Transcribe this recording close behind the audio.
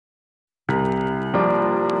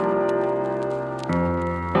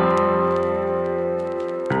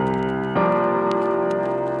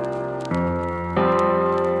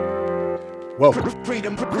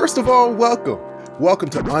welcome. First of all, welcome. Welcome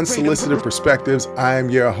to Unsolicited Perspectives. I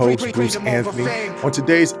am your host, Bruce Anthony. On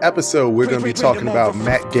today's episode, we're going to be talking about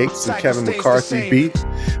Matt Gaetz and Kevin McCarthy beef.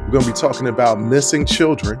 We're going to be talking about missing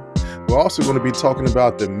children. We're also going to be talking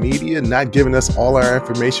about the media not giving us all our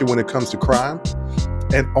information when it comes to crime.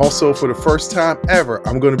 And also, for the first time ever,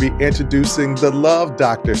 I'm going to be introducing the Love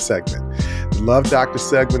Doctor segment. The Love Doctor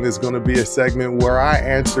segment is going to be a segment where I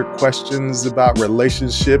answer questions about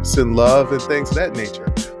relationships and love and things of that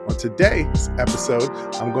nature. On today's episode,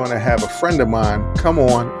 I'm going to have a friend of mine come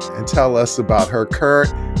on and tell us about her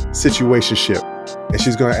current situationship. And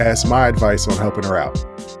she's going to ask my advice on helping her out.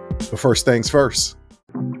 But first things first.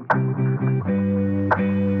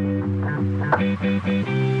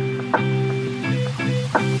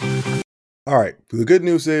 All right, the good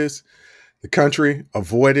news is the country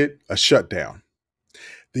avoided a shutdown.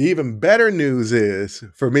 The even better news is,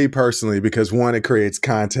 for me personally, because one, it creates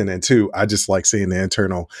content, and two, I just like seeing the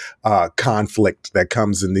internal conflict that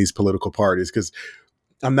comes in these political parties, because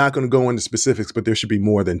I'm not going to go into specifics, but there should be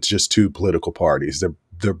more than just two political parties.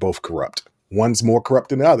 They're both corrupt. One's more corrupt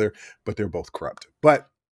than the other, but they're both corrupt. But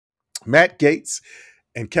Matt Gaetz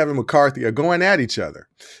and Kevin McCarthy are going at each other.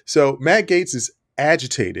 So Matt Gaetz is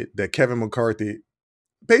agitated that Kevin McCarthy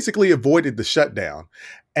basically avoided the shutdown.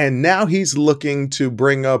 And now he's looking to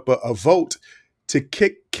bring up a vote to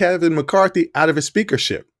kick Kevin McCarthy out of his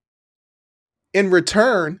speakership. In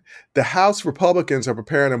return, the House Republicans are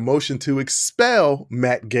preparing a motion to expel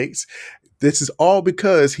Matt Gaetz. This is all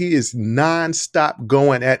because he is nonstop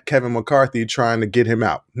going at Kevin McCarthy, trying to get him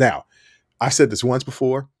out. Now, I've said this once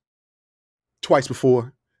before, twice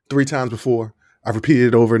before, 3 times before. I've repeated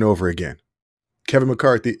it over and over again. Kevin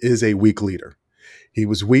McCarthy is a weak leader. He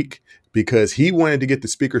was weak because he wanted to get the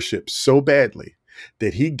speakership so badly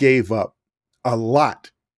that he gave up a lot,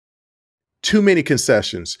 too many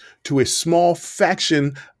concessions to a small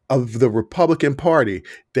faction of the Republican Party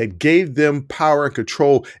that gave them power and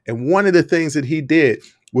control. And one of the things that he did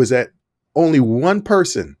was that only one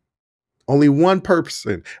person out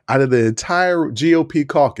of the entire GOP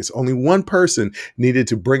caucus, only one person needed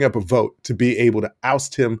to bring up a vote to be able to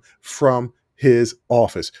oust him from his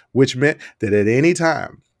office, which meant that at any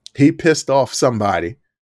time he pissed off somebody,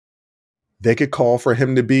 they could call for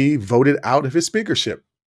him to be voted out of his speakership.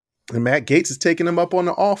 And Matt Gaetz is taking him up on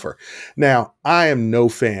the offer. Now, I am no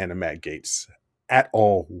fan of Matt Gaetz at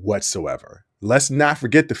all whatsoever. Let's not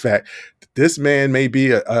forget the fact that this man may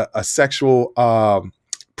be a sexual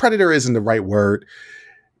predator isn't the right word.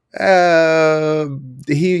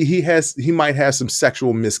 He might have some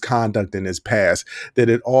sexual misconduct in his past that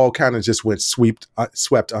it all kind of just went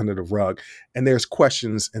swept under the rug. And there's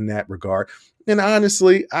questions in that regard. And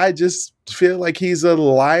honestly, I just feel like he's a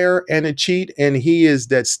liar and a cheat. And he is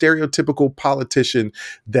that stereotypical politician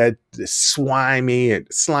that is slimy and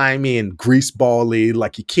greaseball-y,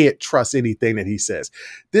 like you can't trust anything that he says.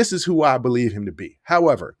 This is who I believe him to be.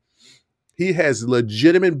 However, he has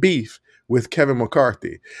legitimate beef with Kevin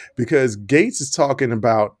McCarthy, because Gaetz is talking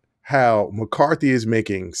about how McCarthy is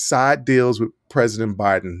making side deals with President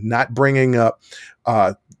Biden, not bringing up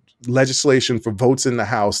legislation for votes in the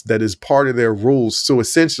House that is part of their rules. So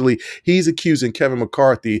essentially, he's accusing Kevin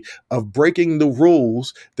McCarthy of breaking the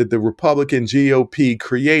rules that the Republican GOP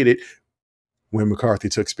created when McCarthy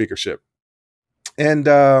took speakership. And,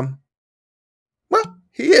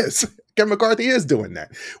 he is. Kevin McCarthy is doing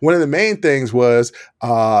that. One of the main things was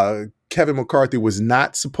Kevin McCarthy was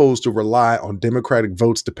not supposed to rely on Democratic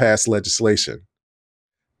votes to pass legislation.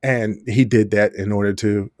 And he did that in order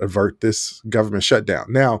to avert this government shutdown.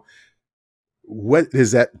 Now, what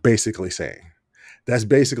is that basically saying? That's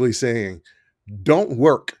basically saying, don't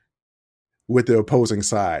work with the opposing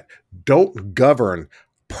side. Don't govern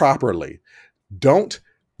properly. Don't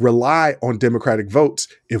rely on Democratic votes.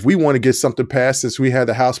 If we want to get something passed, since we had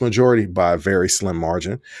the House majority by a very slim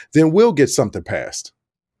margin, then we'll get something passed.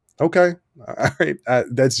 Okay. All right.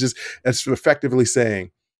 That's effectively saying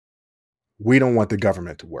we don't want the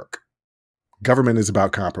government to work. Government is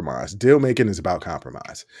about compromise. Deal making is about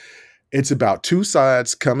compromise. It's about two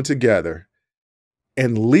sides coming together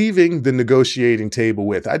and leaving the negotiating table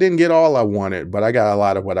with, I didn't get all I wanted, but I got a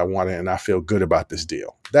lot of what I wanted and I feel good about this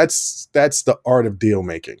deal. That's the art of deal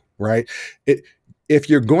making, right? If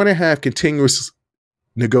you're going to have continuous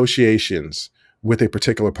negotiations with a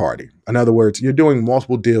particular party, in other words, you're doing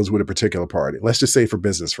multiple deals with a particular party. Let's just say for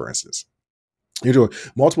business, for instance, you're doing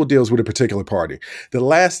multiple deals with a particular party. The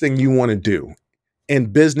last thing you want to do in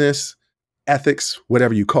business, ethics,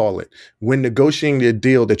 whatever you call it, when negotiating a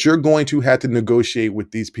deal that you're going to have to negotiate with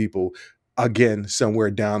these people again somewhere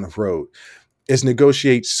down the road, is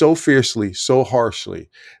negotiate so fiercely, so harshly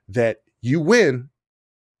that You win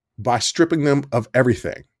by stripping them of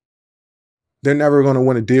everything. They're never going to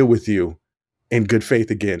want to deal with you in good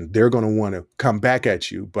faith again. They're going to want to come back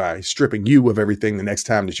at you by stripping you of everything the next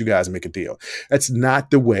time that you guys make a deal. That's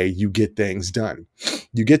not the way you get things done.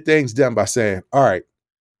 You get things done by saying, all right,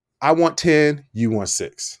 I want 10, you want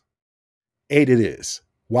 6. 8 it is.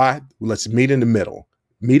 Why? Well, let's meet in the middle.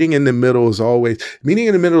 Meeting in the middle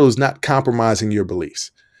is not compromising your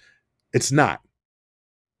beliefs. It's not.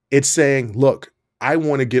 It's saying, look, I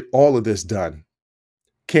want to get all of this done.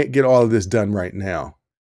 Can't get all of this done right now.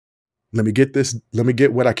 Let me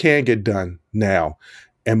get what I can get done now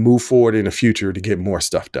and move forward in the future to get more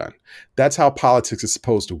stuff done. That's how politics is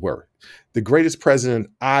supposed to work. The greatest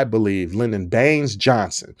president, I believe, Lyndon Baines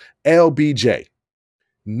Johnson, LBJ,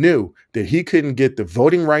 knew that he couldn't get the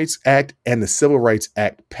Voting Rights Act and the Civil Rights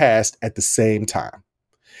Act passed at the same time.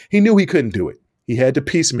 He knew he couldn't do it. He had to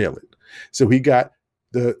piecemeal it. So he got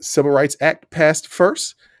the Civil Rights Act passed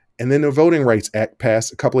first, and then the Voting Rights Act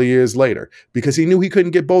passed a couple of years later, because he knew he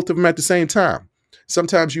couldn't get both of them at the same time.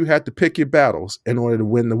 Sometimes you have to pick your battles in order to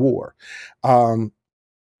win the war.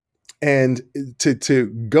 And to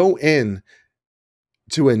go in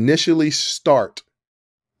to initially start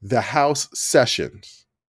the House sessions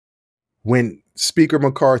when Speaker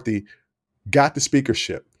McCarthy got the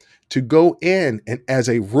speakership, to go in and as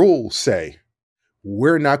a rule say,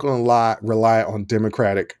 we're not going to rely on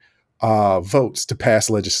Democratic votes to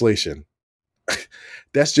pass legislation.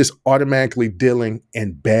 That's just automatically dealing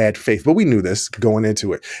in bad faith. But we knew this going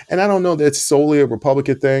into it. And I don't know that it's solely a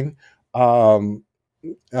Republican thing. I'm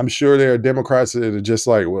sure there are Democrats that are just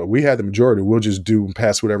like, well, we had the majority. We'll just do and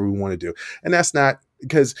pass whatever we want to do. And that's not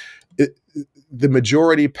because the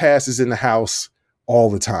majority passes in the House all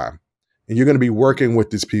the time. And you're going to be working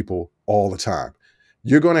with these people all the time.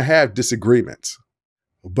 You're going to have disagreements,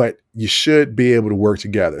 but you should be able to work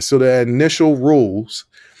together. So the initial rules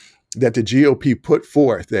that the GOP put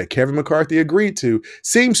forth that Kevin McCarthy agreed to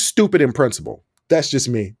seem stupid in principle. That's just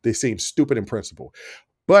me. They seem stupid in principle.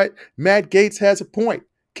 But Matt Gaetz has a point.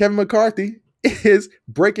 Kevin McCarthy is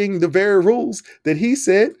breaking the very rules that he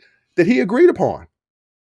said that he agreed upon.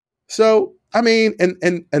 So, I mean,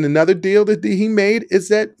 and another deal that he made is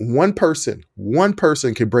that one person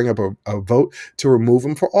can bring up a vote to remove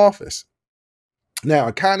him for office. Now,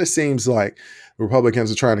 it kind of seems like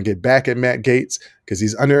Republicans are trying to get back at Matt Gaetz because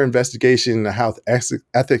he's under investigation in the House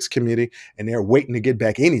Ethics Committee, and they're waiting to get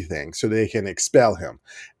back anything so they can expel him.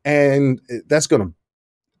 And that's going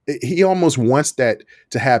to, he almost wants that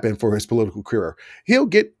to happen for his political career. He'll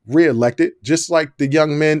get reelected, just like the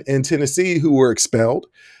young men in Tennessee who were expelled.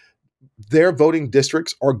 Their voting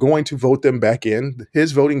districts are going to vote them back in.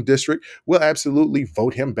 His voting district will absolutely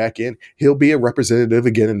vote him back in. He'll be a representative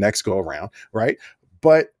again the next go around, right?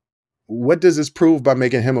 But what does this prove by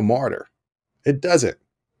making him a martyr? It doesn't.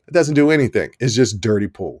 It doesn't do anything. It's just dirty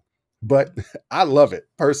pool. But I love it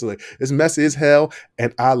personally. It's messy as hell,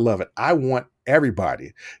 and I love it. I want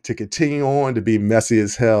everybody to continue on to be messy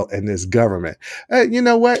as hell in this government. You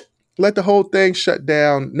know what? Let the whole thing shut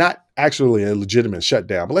down. Not actually a legitimate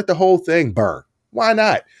shutdown, but let the whole thing burn. Why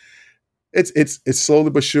not? It's slowly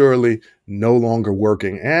but surely no longer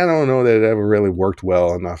working. And I don't know that it ever really worked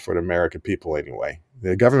well enough for the American people anyway.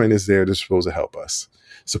 The government is there. They're supposed to help us,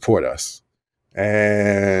 support us.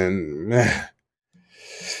 And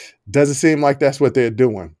doesn't seem like that's what they're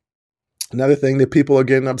doing. Another thing that people are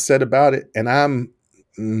getting upset about it, and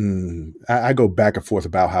I go back and forth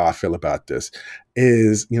about how I feel about this,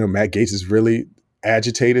 is, Matt Gaetz is really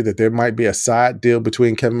agitated that there might be a side deal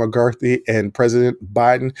between Kevin McCarthy and President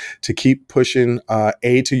Biden to keep pushing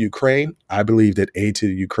aid to Ukraine. I believe that aid to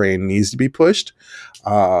Ukraine needs to be pushed.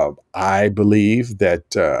 I believe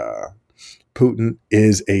that Putin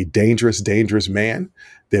is a dangerous, dangerous man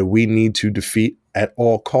that we need to defeat at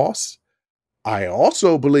all costs. I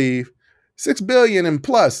also believe $6 billion and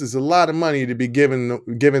plus is a lot of money to be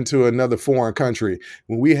given to another foreign country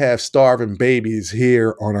when we have starving babies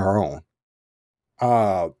here on our own.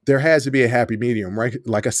 There has to be a happy medium, right?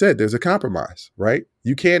 Like I said, there's a compromise, right?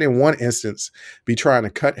 You can't, in one instance, be trying to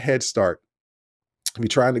cut Head Start, be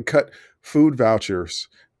trying to cut food vouchers,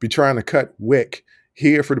 be trying to cut WIC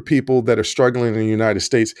here for the people that are struggling in the United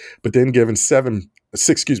States, but then giving $6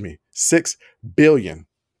 billion.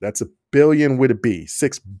 That's a billion with a B,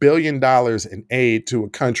 $6 billion in aid to a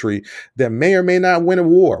country that may or may not win a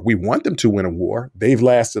war. We want them to win a war. They've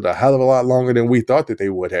lasted a hell of a lot longer than we thought that they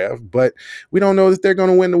would have, but we don't know that they're going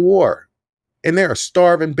to win the war. And there are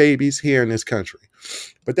starving babies here in this country.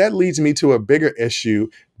 But that leads me to a bigger issue,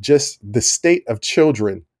 just the state of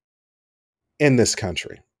children in this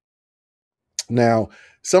country. Now,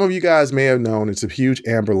 some of you guys may have known it's a huge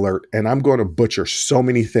Amber Alert, and I'm going to butcher so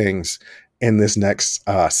many things in this next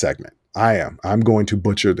segment. I am. I'm going to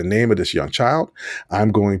butcher the name of this young child.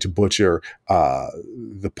 I'm going to butcher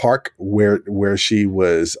the park where she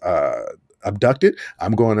was abducted.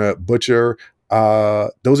 I'm going to butcher.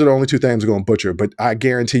 Those are the only two things I'm going to butcher, but I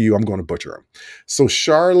guarantee you I'm going to butcher them. So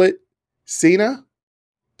Charlotte Cena,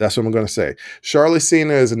 that's what I'm going to say. Charlotte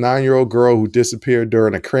Cena is a 9-year-old girl who disappeared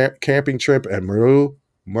during a camping trip at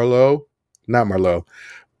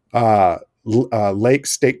Lake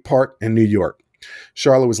State Park in New York.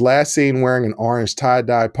 Charlotte was last seen wearing an orange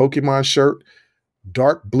tie-dye Pokemon shirt,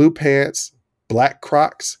 dark blue pants, black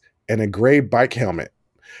Crocs, and a gray bike helmet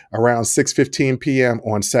around 6:15 p.m.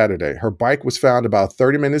 on Saturday. Her bike was found about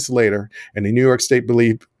 30 minutes later, and the New York State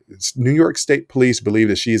Police believe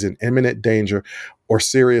that she is in imminent danger or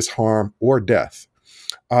serious harm or death.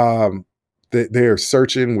 They're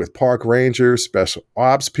searching with park rangers, special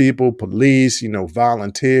ops people, police,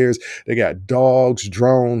 volunteers. They got dogs,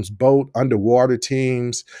 drones, boat, underwater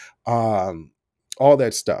teams, all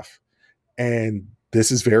that stuff. And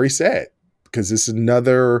this is very sad because this is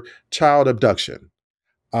another child abduction.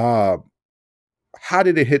 How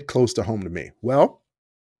did it hit close to home to me? Well,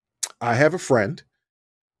 I have a friend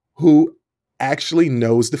who actually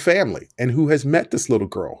knows the family and who has met this little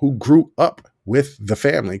girl who grew up with the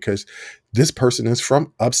family, because this person is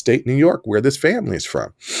from upstate New York, where this family is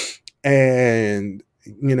from. And,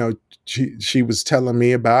 she was telling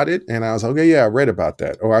me about it, and I was like, okay, yeah, I read about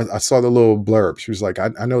that. Or I saw the little blurb. She was like, I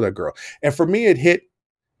know that girl. And for me, it hit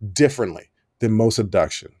differently than most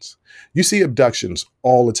abductions. You see abductions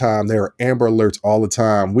all the time. There are Amber Alerts all the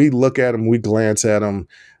time. We look at them, we glance at them,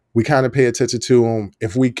 we kind of pay attention to them.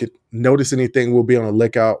 If we could notice anything, we'll be on the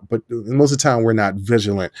lookout. But most of the time, we're not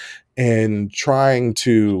vigilant in trying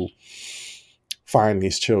to find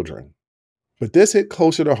these children. But this hit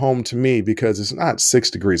closer to home to me because it's not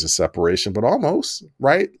 6 degrees of separation, but almost,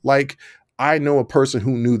 right? Like, I know a person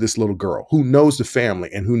who knew this little girl, who knows the family,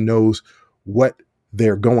 and who knows what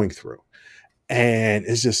they're going through. And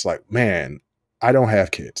it's just like, man, I don't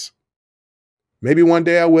have kids. Maybe one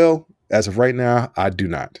day I will. As of right now, I do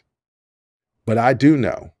not. But I do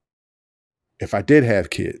know if I did have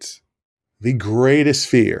kids, the greatest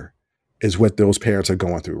fear is what those parents are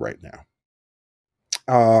going through right now.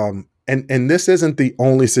 And this isn't the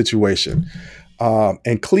only situation.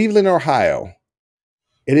 In Cleveland, Ohio,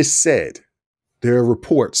 it is said, there are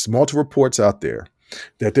reports, multiple reports out there,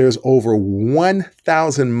 that there's over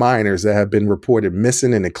 1,000 minors that have been reported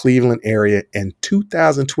missing in the Cleveland area in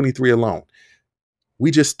 2023 alone. We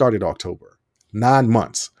just started October, 9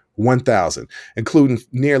 months, 1,000, including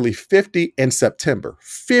nearly 50 in September.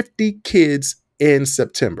 50 kids in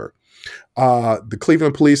September. The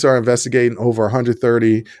Cleveland police are investigating over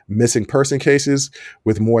 130 missing person cases,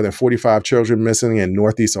 with more than 45 children missing in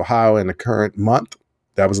Northeast Ohio in the current month.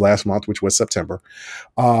 That was last month, which was September.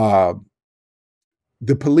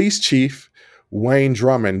 The police chief, Wayne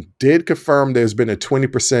Drummond, did confirm there's been a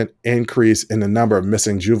 20% increase in the number of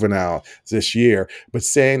missing juveniles this year, but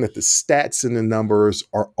saying that the stats and the numbers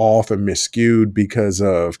are often misskewed because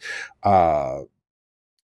of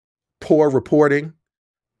poor reporting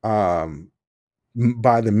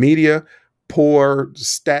by the media, poor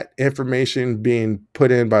stat information being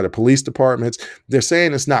put in by the police departments. They're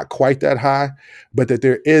saying it's not quite that high, but that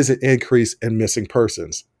there is an increase in missing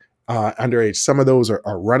persons. Underage. Some of those are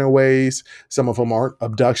runaways. Some of them aren't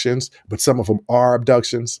abductions, but some of them are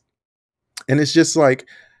abductions. And it's just like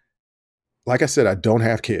I said, I don't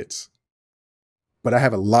have kids, but I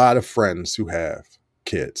have a lot of friends who have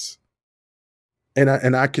kids. And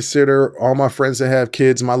I consider all my friends that have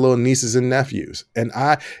kids my little nieces and nephews. And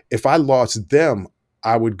if I lost them,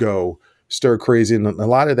 I would go stir crazy. And a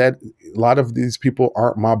lot of these people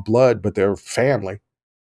aren't my blood, but they're family.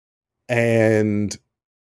 And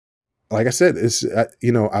like I said, it's,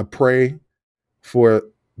 I pray for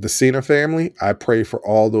the Cena family. I pray for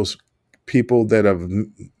all those people that have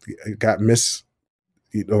got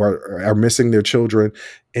or are missing their children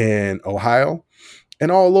in Ohio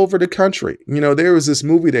and all over the country. There was this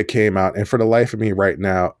movie that came out, and for the life of me right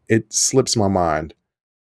now, it slips my mind.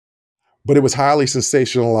 But it was highly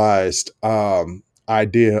sensationalized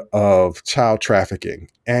idea of child trafficking.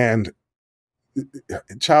 And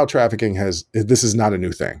child trafficking this is not a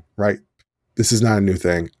new thing, right? This is not a new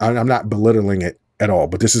thing. I'm not belittling it at all,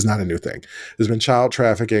 but this is not a new thing. There's been child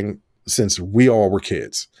trafficking since we all were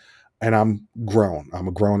kids. And I'm grown. I'm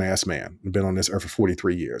a grown ass man. I've been on this earth for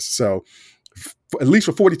 43 years. So at least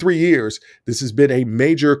for 43 years, this has been a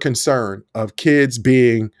major concern of kids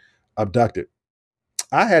being abducted.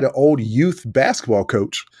 I had an old youth basketball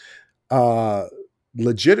coach uh,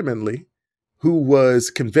 legitimately, who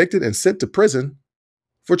was convicted and sent to prison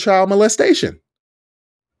for child molestation.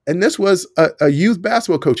 And this was a youth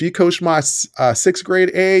basketball coach. He coached my sixth grade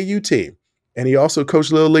AAU team. And he also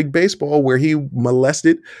coached Little League Baseball, where he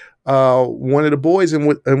molested one of the boys and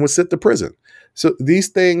was sent to prison. So these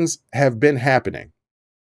things have been happening.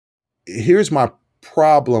 Here's my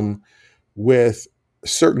problem with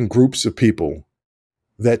certain groups of people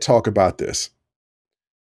that talk about this.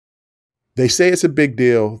 They say it's a big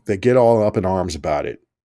deal. They get all up in arms about it.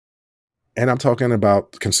 And I'm talking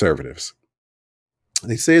about conservatives.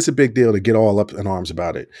 They say it's a big deal to get all up in arms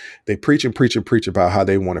about it. They preach and preach and preach about how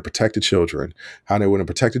they want to protect the children, how they want to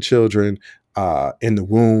protect the children in the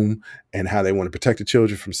womb, and how they want to protect the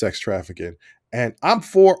children from sex trafficking. And I'm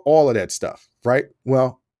for all of that stuff, right?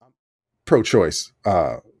 Well, I'm pro-choice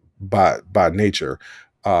by nature,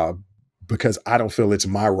 because I don't feel it's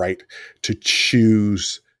my right to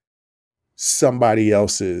choose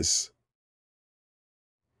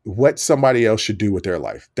what somebody else should do with their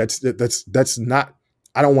life. That's not,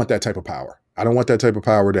 I don't want that type of power. I don't want that type of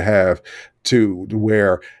power to have to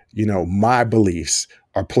where, my beliefs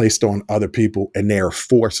are placed on other people and they're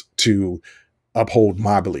forced to uphold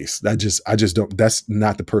my beliefs. I just don't, that's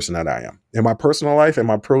not the person that I am. In my personal life, in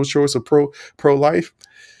my pro-choice or pro-life,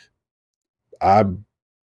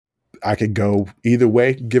 I could go either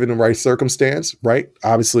way, given the right circumstance, right?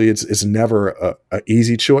 Obviously it's never a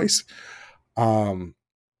easy choice.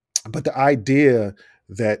 But the idea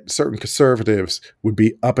that certain conservatives would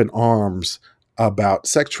be up in arms about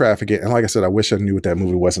sex trafficking, and like I said, I wish I knew what that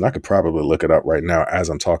movie was, and I could probably look it up right now as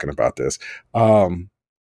I'm talking about this,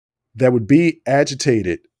 that would be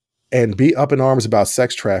agitated and be up in arms about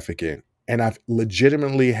sex trafficking. And I've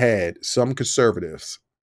legitimately had some conservatives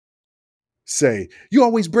say, you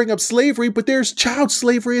always bring up slavery, but there's child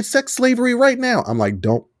slavery and sex slavery right now. I'm like,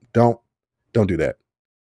 don't do that.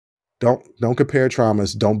 Don't compare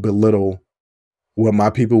traumas. Don't belittle what my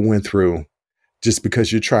people went through just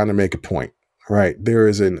because you're trying to make a point, right? There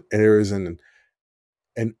is an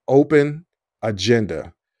open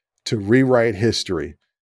agenda to rewrite history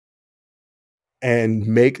and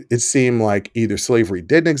make it seem like either slavery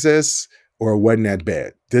didn't exist or it wasn't that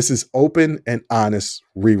bad. This is open and honest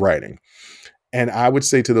rewriting. And I would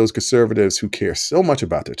say to those conservatives who care so much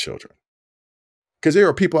about their children, because there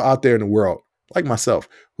are people out there in the world like myself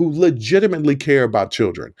who legitimately care about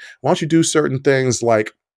children. Why don't you do certain things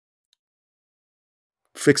like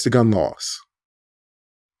fix the gun laws?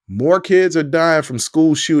 More kids are dying from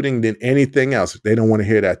school shooting than anything else. They don't want to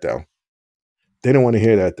hear that though.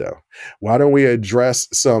 Why don't we address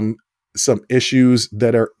some issues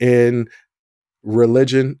that are in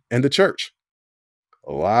religion and the church?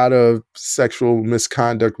 A lot of sexual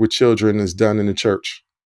misconduct with children is done in the church.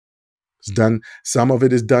 Some of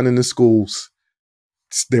it is done in the schools.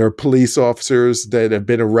 There are police officers that have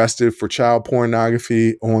been arrested for child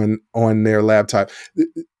pornography on their laptop.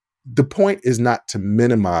 The point is not to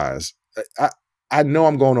minimize. I know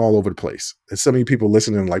I'm going all over the place. And some of you people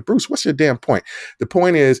listening like, Bruce, what's your damn point? The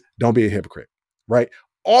point is, don't be a hypocrite, right?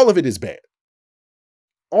 All of it is bad.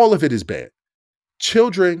 All of it is bad.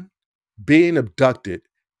 Children being abducted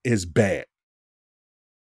is bad.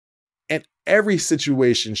 And every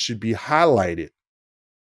situation should be highlighted,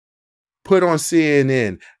 put on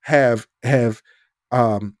CNN, have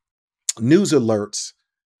news alerts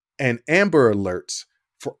and Amber alerts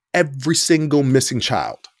for every single missing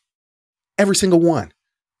child. Every single one.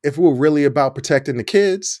 If we're really about protecting the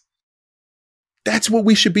kids, that's what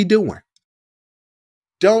we should be doing.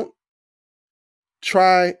 Don't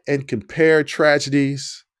try and compare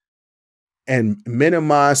tragedies and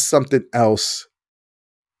minimize something else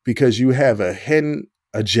because you have a hidden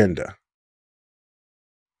agenda.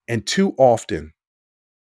 And too often,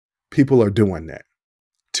 people are doing that.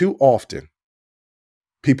 Too often,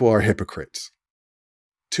 people are hypocrites.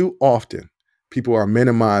 Too often, people are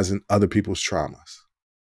minimizing other people's traumas.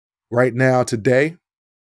 Right now, today,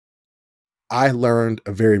 I learned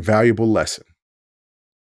a very valuable lesson.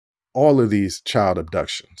 All of these child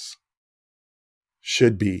abductions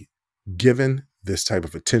should be given this type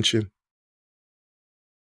of attention.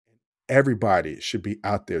 Everybody should be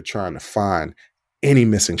out there trying to find any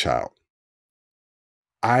missing child.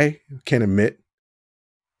 I can admit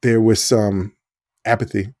there was some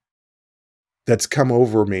apathy that's come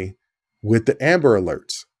over me with the Amber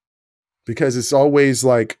alerts because it's always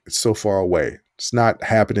like, it's so far away. It's not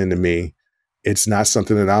happening to me. It's not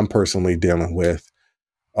something that I'm personally dealing with.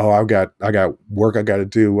 Oh, I got work I got to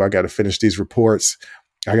do. I got to finish these reports.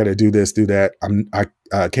 I got to do this, do that.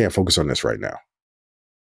 I can't focus on this right now.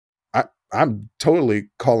 I'm totally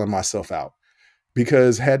calling myself out.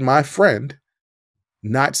 Because had my friend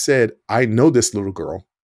not said, I know this little girl,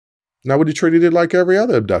 and I would have treated it like every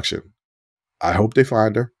other abduction. I hope they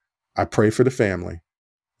find her. I pray for the family.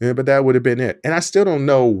 Yeah, but that would have been it. And I still don't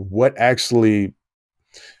know what actually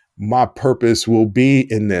my purpose will be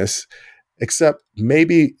in this, except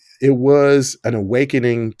maybe it was an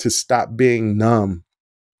awakening to stop being numb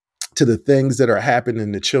to the things that are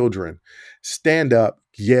happening to children. Stand up,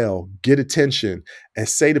 yell, get attention, and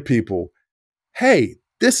say to people, hey,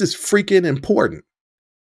 this is freaking important.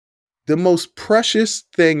 The most precious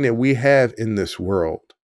thing that we have in this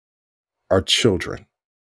world are children.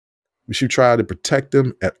 We should try to protect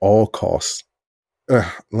them at all costs. Let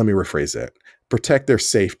me rephrase that. Protect their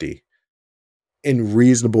safety in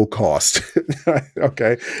reasonable cost.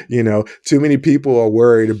 Okay. Too many people are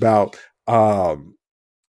worried about,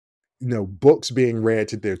 books being read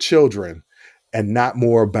to their children and not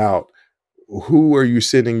more about who are you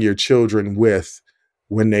sending your children with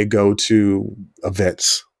when they go to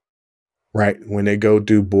events, right? When they go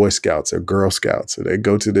do Boy Scouts or Girl Scouts, or they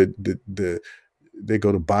go to they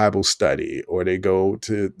go to Bible study, or they go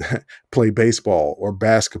to play baseball or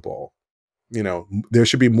basketball. There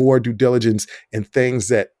should be more due diligence in things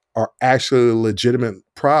that are actually a legitimate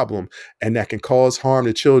problem and that can cause harm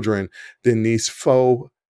to children than these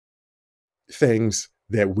faux things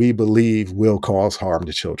that we believe will cause harm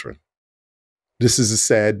to children. This is a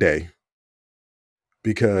sad day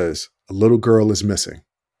because a little girl is missing.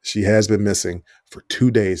 She has been missing for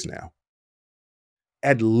 2 days now.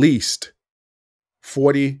 At least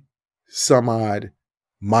 40 some odd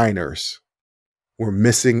minors were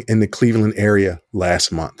missing in the Cleveland area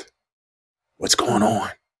last month. What's going on?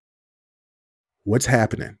 What's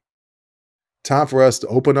happening? Time for us to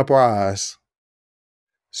open up our eyes,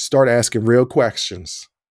 start asking real questions,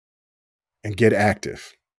 and get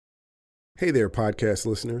active. Hey there, podcast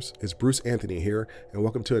listeners. It's Bruce Anthony here, and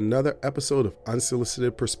welcome to another episode of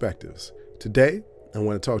Unsolicited Perspectives. Today, I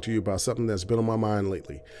want to talk to you about something that's been on my mind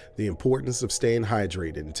lately, the importance of staying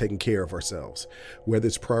hydrated and taking care of ourselves. Whether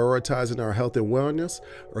it's prioritizing our health and wellness,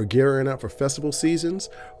 or gearing up for festival seasons,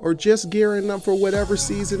 or just gearing up for whatever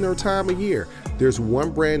season or time of year, there's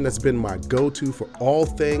one brand that's been my go-to for all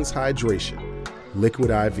things hydration, Liquid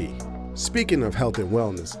IV. Speaking of health and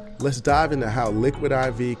wellness, let's dive into how Liquid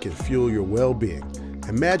IV can fuel your well-being.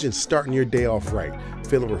 Imagine starting your day off right,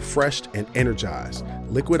 feeling refreshed and energized.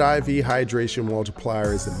 Liquid IV Hydration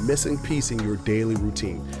Multiplier is the missing piece in your daily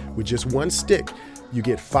routine. With just one stick, you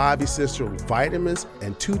get 5 essential vitamins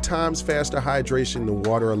and 2 times faster hydration than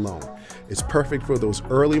water alone. It's perfect for those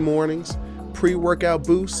early mornings, pre-workout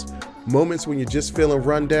boosts, moments when you're just feeling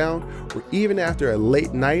run down, or even after a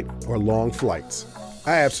late night or long flights.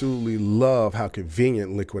 I absolutely love how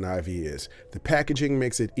convenient Liquid IV is. The packaging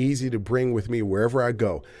makes it easy to bring with me wherever I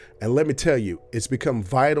go. And let me tell you, it's become a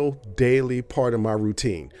vital daily part of my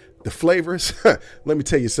routine. The flavors, let me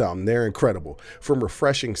tell you something, they're incredible. From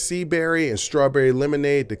refreshing sea berry and strawberry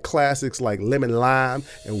lemonade to classics like lemon lime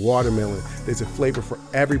and watermelon, there's a flavor for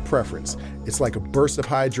every preference. It's like a burst of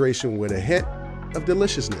hydration with a hint of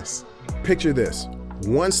deliciousness. Picture this.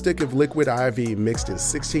 1 stick of Liquid IV mixed in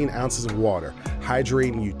 16 ounces of water,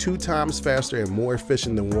 hydrating you 2 times faster and more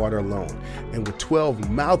efficient than water alone. And with 12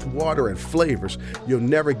 mouth-watering and flavors, you'll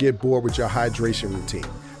never get bored with your hydration routine.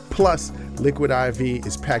 Plus, Liquid IV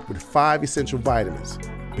is packed with 5 essential vitamins: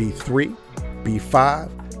 B3, B5,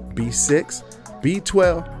 B6,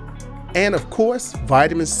 B12, and of course,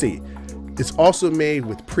 vitamin C. It's also made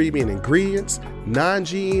with premium ingredients,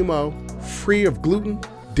 non-GMO, free of gluten,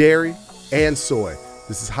 dairy, and soy.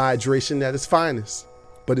 This is hydration at its finest.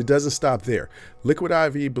 But it doesn't stop there. Liquid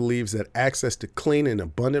IV believes that access to clean and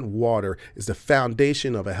abundant water is the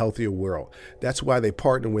foundation of a healthier world. That's why they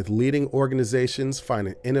partner with leading organizations,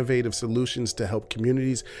 finding innovative solutions to help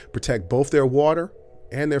communities protect both their water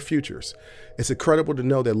and their futures. It's incredible to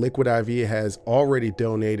know that Liquid IV has already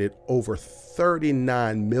donated over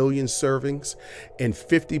 39 million servings in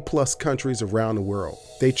 50 plus countries around the world.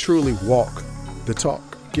 They truly walk the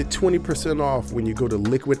talk. Get 20% off when you go to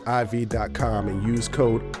liquidiv.com and use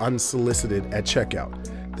code UNSOLICITED at checkout.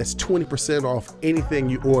 That's 20% off anything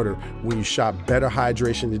you order when you shop Better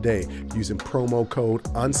Hydration today using promo code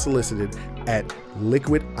UNSOLICITED at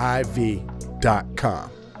liquidiv.com.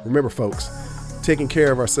 Remember, folks, taking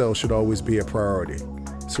care of ourselves should always be a priority.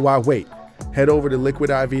 So why wait? Head over to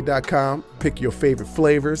liquidiv.com, pick your favorite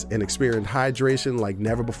flavors, and experience hydration like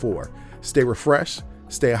never before. Stay refreshed,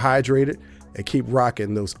 stay hydrated, and keep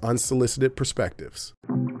rocking those unsolicited perspectives.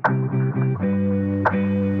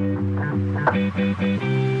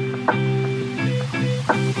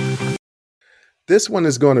 This segment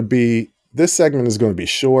is going to be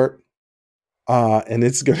short. And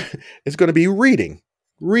it's gonna be reading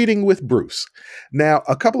with Bruce. Now,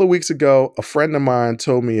 a couple of weeks ago, a friend of mine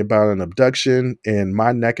told me about an abduction in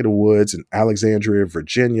my neck of the woods in Alexandria,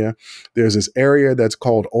 Virginia. There's this area that's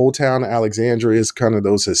called Old Town Alexandria. It's kind of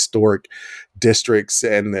those historic districts,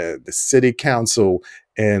 and the city council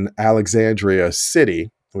in Alexandria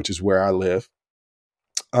City, which is where I live,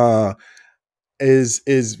 uh,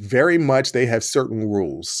 is very much, they have certain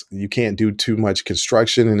rules. You can't do too much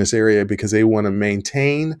construction in this area because they want to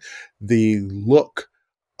maintain the look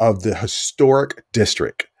of the historic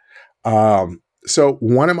district. So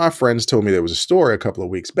one of my friends told me there was a story a couple of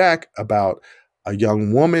weeks back about a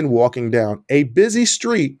young woman walking down a busy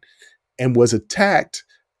street and was attacked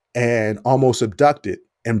and almost abducted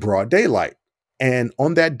in broad daylight. And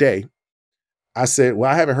on that day, I said, well,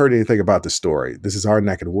 I haven't heard anything about this story. This is our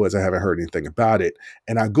neck of the woods. I haven't heard anything about it.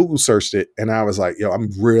 And I Google searched it and I was like, yo, I'm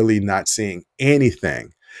really not seeing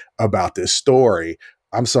anything about this story.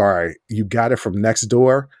 I'm sorry. You got it from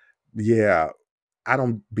Nextdoor? Yeah. I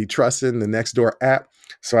don't be trusting the Nextdoor app.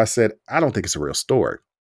 So I said, I don't think it's a real story.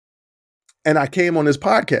 And I came on this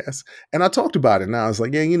podcast and I talked about it. And I was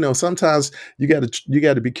like, yeah, sometimes you got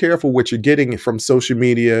to be careful what you're getting from social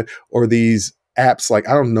media or these apps. Like,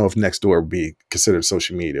 I don't know if Nextdoor would be considered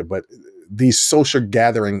social media, but these social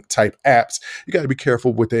gathering type apps, you got to be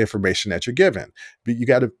careful with the information that you're given. But you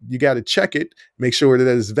got to check it, make sure that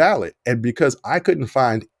it is valid. And because I couldn't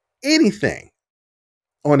find anything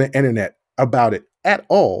on the internet about it at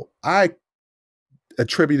all, I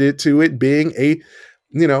attributed to it being a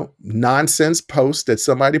nonsense post that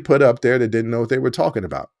somebody put up there that didn't know what they were talking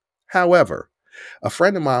about. However, a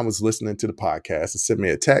friend of mine was listening to the podcast and sent me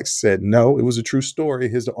a text, said, no, it was a true story.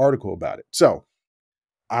 Here's the article about it. So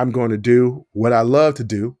I'm going to do what I love to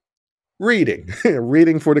do, reading,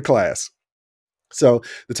 reading for the class. So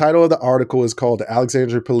the title of the article is called "The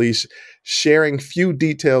Alexandria Police Sharing Few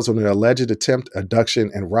Details on an Alleged Attempt, Abduction,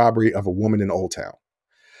 and Robbery of a Woman in Old Town."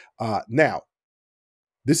 Now,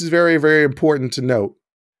 this is very, very important to note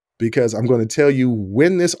because I'm going to tell you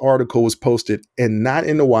when this article was posted, and not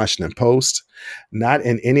in the Washington Post, not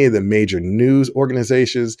in any of the major news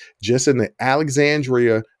organizations, just in the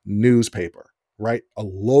Alexandria newspaper, right? A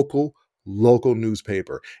local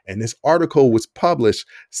newspaper. And this article was published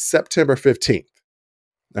September 15th.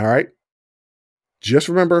 All right. Just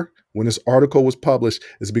remember, when this article was published,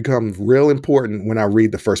 it's become real important when I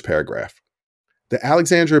read the first paragraph. The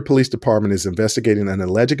Alexandria Police Department is investigating an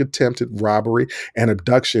alleged attempted robbery and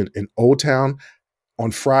abduction in Old Town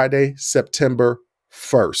on Friday, September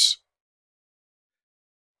 1st.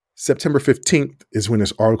 September 15th is when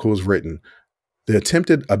this article was written. The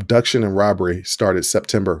attempted abduction and robbery happened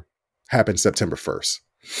September 1st.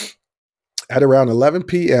 At around 11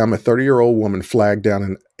 p.m., a 30-year-old woman flagged down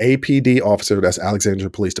an APD officer, that's Alexandria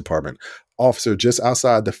Police Department, officer just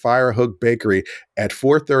outside the Fire Hook Bakery at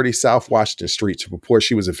 430 South Washington Street to report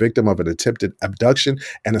she was a victim of an attempted abduction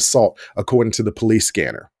and assault, according to the police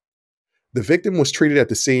scanner. The victim was treated at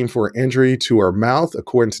the scene for an injury to her mouth,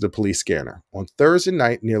 according to the police scanner. On Thursday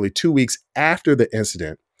night, nearly 2 weeks after the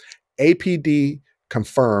incident, APD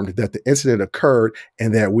confirmed that the incident occurred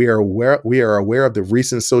and that we are aware of the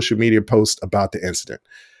recent social media post about the incident.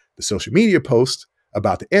 The social media post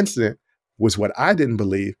about the incident was what I didn't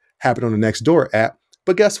believe happened on the Nextdoor app,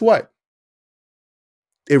 but guess what?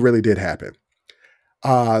 It really did happen.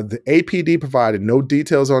 The APD provided no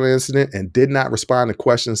details on the incident and did not respond to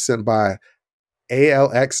questions sent by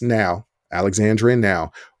ALX Now, Alexandria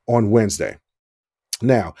Now, on Wednesday.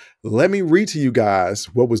 Now, let me read to you guys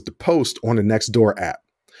what was the post on the Nextdoor app.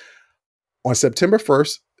 On September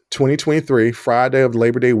 1st, 2023, Friday of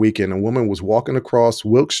Labor Day weekend, a woman was walking across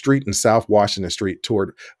Wilk Street and South Washington Street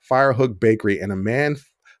toward Firehook Bakery, and a man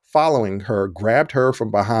following her grabbed her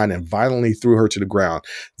from behind and violently threw her to the ground,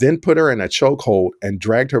 then put her in a chokehold and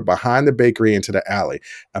dragged her behind the bakery into the alley.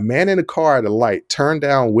 A man in a car at a light turned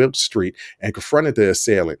down Wilk Street and confronted the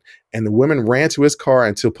assailant, and the woman ran to his car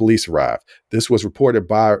until police arrived. This was reported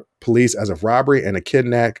by police as a robbery and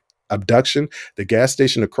a abduction. The gas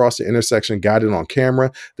station across the intersection got it on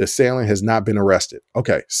camera. The assailant has not been arrested.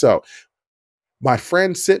 Okay, so my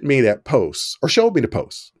friend sent me that post, or showed me the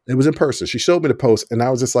post. It was in person. She showed me the post, and I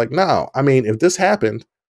was just like, no, I mean, if this happened,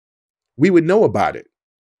 we would know about it.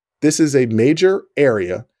 This is a major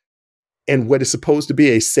area and what is supposed to be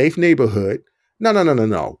a safe neighborhood.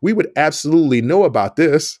 No. We would absolutely know about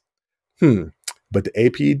this. But the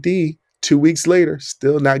APD 2 weeks later,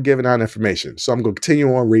 still not giving out information. So I'm going to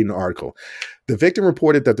continue on reading the article. The victim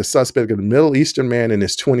reported that the suspect, a Middle Eastern man in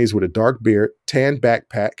his 20s with a dark beard, tan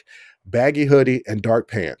backpack, baggy hoodie, and dark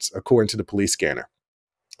pants, according to the police scanner.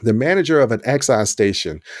 The manager of an Exxon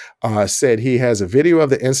station said he has a video of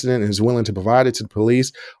the incident and is willing to provide it to the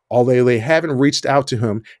police, although they haven't reached out to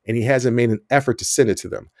him and he hasn't made an effort to send it to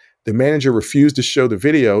them. The manager refused to show the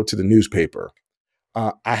video to the newspaper.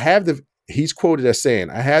 I have the He's quoted as saying,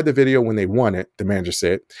 "I had the video when they won it," the manager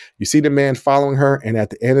said. "You see the man following her, and at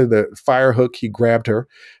the end of the fire hook, he grabbed her.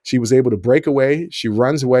 She was able to break away. She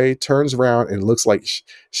runs away, turns around, and it looks like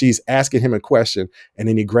she's asking him a question. And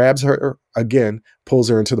then he grabs her again, pulls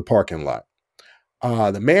her into the parking lot."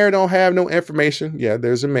 The mayor don't have no information. Yeah,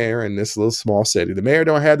 there's a mayor in this little small city. The mayor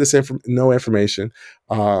don't have no information,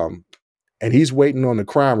 and he's waiting on the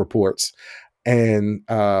crime reports. And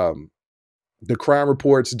the crime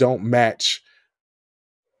reports don't match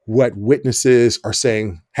what witnesses are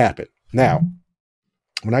saying happened. Now,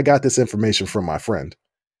 when I got this information from my friend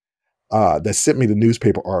that sent me the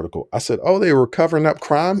newspaper article, I said, "Oh, they were covering up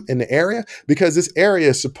crime in the area?" Because this area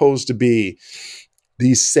is supposed to be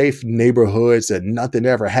these safe neighborhoods that nothing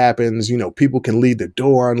ever happens. You know, people can leave their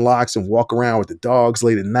door unlocked and walk around with the dogs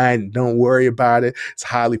late at night and don't worry about it. It's a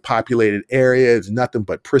highly populated area. It's nothing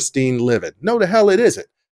but pristine living. No, the hell it isn't.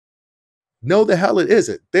 No, the hell it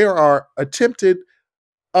isn't. There are attempted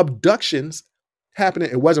abductions happening.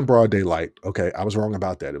 It wasn't broad daylight. Okay, I was wrong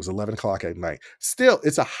about that. It was 11 o'clock at night. Still,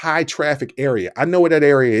 it's a high traffic area. I know what that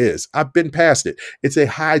area is. I've been past it. It's a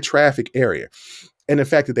high traffic area. And the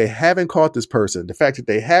fact that they haven't caught this person, the fact that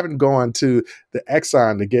they haven't gone to the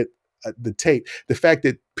Exxon to get the tape, the fact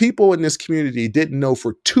that people in this community didn't know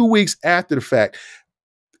for 2 weeks after the fact,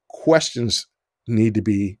 questions need to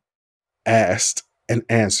be asked and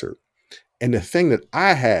answered. And the thing that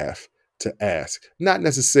I have to ask, not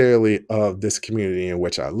necessarily of this community in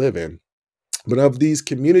which I live in, but of these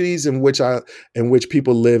communities in which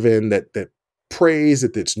people live in that praise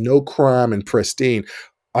that there's no crime and pristine,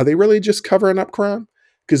 are they really just covering up crime?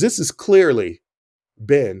 Because this has clearly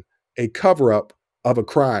been a cover up of a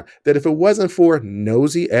crime that if it wasn't for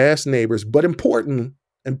nosy ass neighbors, but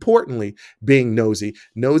importantly, being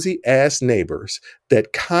nosy ass neighbors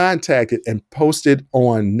that contacted and posted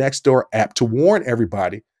on Nextdoor app to warn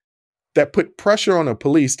everybody, that put pressure on the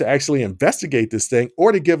police to actually investigate this thing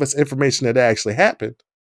or to give us information that actually happened,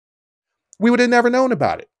 we would have never known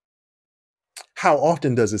about it. How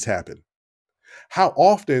often does this happen? How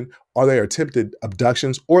often are there attempted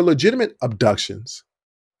abductions or legitimate abductions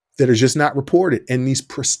that are just not reported in these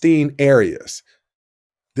pristine areas?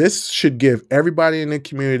 This should give everybody in the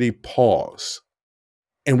community pause.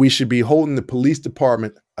 And we should be holding the police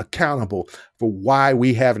department accountable for why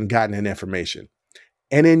we haven't gotten that information.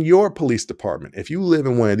 And in your police department, if you live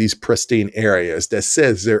in one of these pristine areas that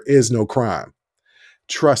says there is no crime,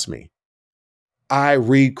 trust me, I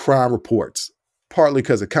read crime reports, partly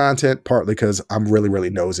because of content, partly because I'm really, really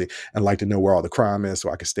nosy and like to know where all the crime is so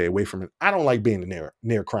I can stay away from it. I don't like being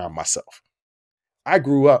near crime myself. I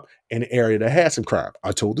grew up in an area that had some crime.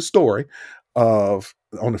 I told the story of,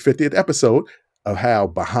 on the 50th episode, of how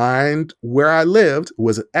behind where I lived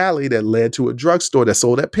was an alley that led to a drugstore that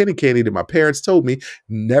sold that penny candy that my parents told me,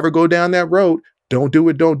 never go down that road. Don't do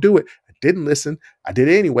it. Don't do it. I didn't listen. I did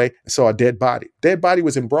it anyway. I saw a dead body. Dead body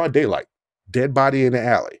was in broad daylight. Dead body in the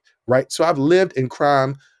alley, right? So I've lived in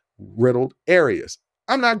crime riddled areas.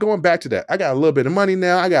 I'm not going back to that. I got a little bit of money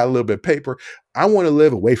now. I got a little bit of paper. I want to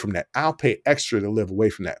live away from that. I'll pay extra to live away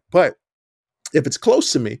from that. But if it's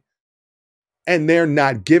close to me and they're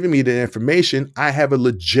not giving me the information, I have a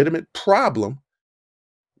legitimate problem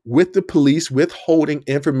with the police withholding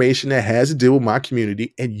information that has to do with my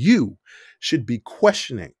community. And you should be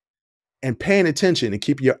questioning and paying attention and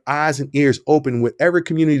keep your eyes and ears open with every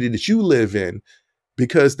community that you live in,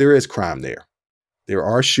 because there is crime there. There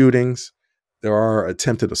are shootings. There are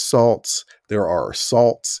attempted assaults. There are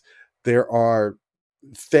assaults. There are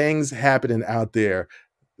things happening out there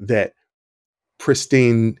that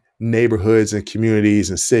pristine neighborhoods and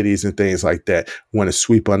communities and cities and things like that want to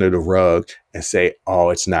sweep under the rug and say,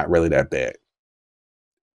 oh, it's not really that bad.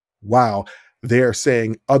 While they're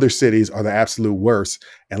saying other cities are the absolute worst.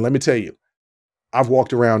 And let me tell you, I've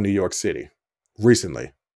walked around New York City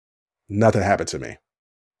recently. Nothing happened to me.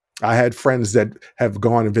 I had friends that have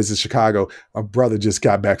gone and visited Chicago. My brother just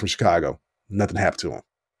got back from Chicago. Nothing happened to him.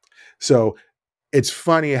 So it's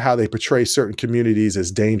funny how they portray certain communities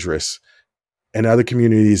as dangerous and other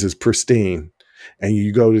communities as pristine. And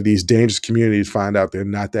you go to these dangerous communities, find out they're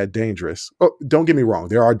not that dangerous. Oh, don't get me wrong.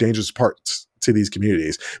 There are dangerous parts to these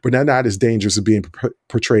communities, but they're not as dangerous as being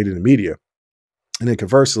portrayed in the media. And then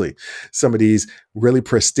conversely, some of these really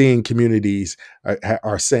pristine communities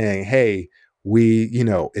are saying, hey,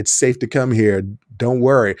 it's safe to come here. Don't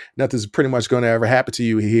worry. Nothing's pretty much going to ever happen to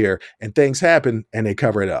you here. And things happen and they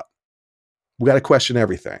cover it up. We got to question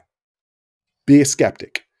everything. Be a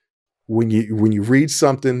skeptic. When you read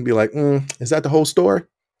something, be like, is that the whole story?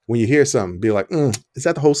 When you hear something, be like, is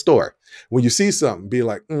that the whole story? When you see something, be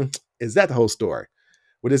like, is that the whole story?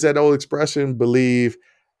 What is that old expression? Believe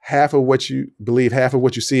half of what you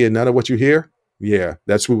see, and none of what you hear. Yeah,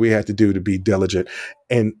 that's what we have to do to be diligent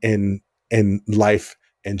in life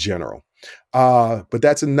in general. But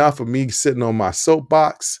that's enough of me sitting on my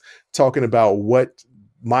soapbox talking about what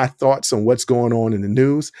my thoughts on what's going on in the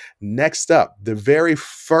news. Next up, the very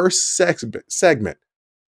first segment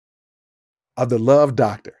of the Love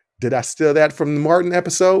Doctor. Did I steal that from the Martin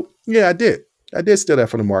episode? Yeah, I did. I did steal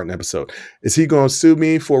that from the Martin episode. Is he going to sue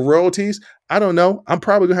me for royalties? I don't know. I'm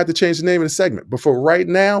probably going to have to change the name of the segment. But for right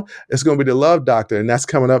now, it's going to be the Love Doctor, and that's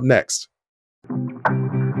coming up next.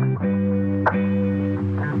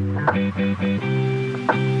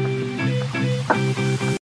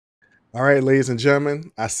 All right, ladies and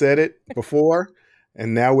gentlemen, I said it before,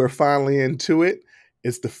 and now we're finally into it.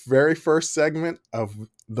 It's the very first segment of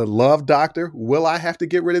the Love Doctor. Will I have to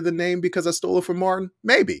get rid of the name because I stole it from Martin?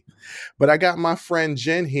 Maybe. But I got my friend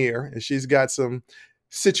Jen here, and she's got some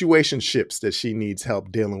situationships that she needs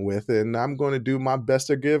help dealing with, and I'm going to do my best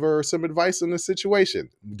to give her some advice on the situation.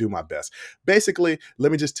 Do my best. Basically,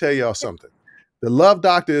 let me just tell y'all something. The Love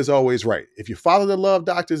Doctor is always right. If you follow the Love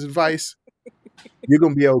Doctor's advice, you're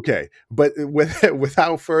going to be okay. But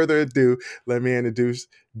without further ado, let me introduce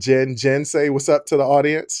Jen. Jen, say what's up to the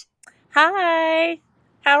audience. Hi.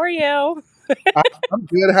 How are you? I'm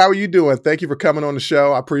good. How are you doing? Thank you for coming on the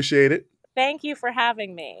show. I appreciate it. Thank you for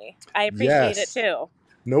having me. I appreciate it too.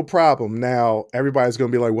 No problem. Now, everybody's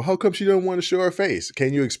going to be like, well, how come she don't want to show her face?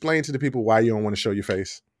 Can you explain to the people why you don't want to show your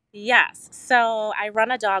face? Yes. So I run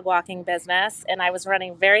a dog walking business, and I was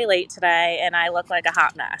running very late today, and I look like a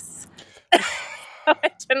hot mess. So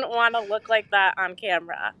I didn't want to look like that on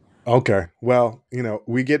camera. Okay. Well,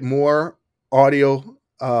 we get more audio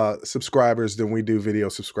subscribers than we do video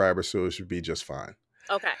subscribers, so it should be just fine.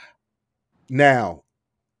 Okay. Now,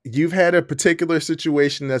 you've had a particular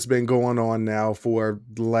situation that's been going on now for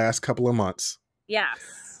the last couple of months.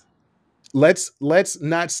 Yes. Let's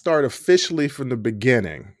not start officially from the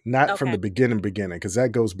beginning, from the beginning, because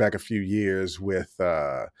that goes back a few years with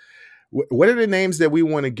what are the names that we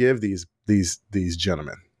want to give these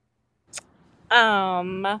gentlemen?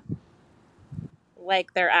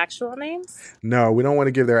 Like their actual names? No, we don't want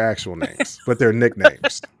to give their actual names, but their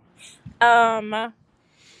nicknames.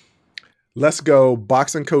 Let's go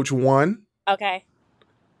Boxing Coach 1. Okay.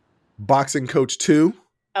 Boxing Coach 2.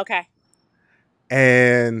 Okay.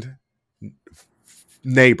 And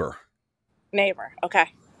Neighbor. Okay.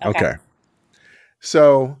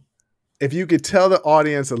 So if you could tell the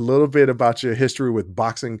audience a little bit about your history with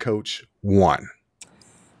Boxing Coach 1.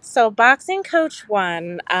 So Boxing Coach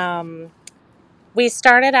 1, we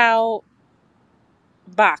started out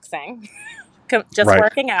boxing, just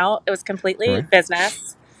working out. It was completely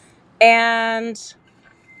business. And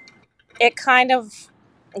it kind of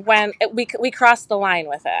we crossed the line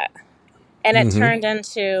with it. And it turned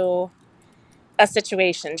into a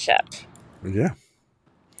situationship. Yeah.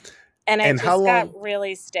 And it just got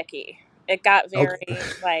really sticky. It got very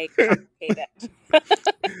complicated.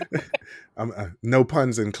 No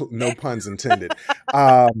puns intended.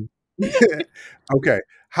 Okay.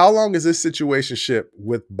 How long has this situationship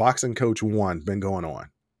with Boxing Coach 1 been going on?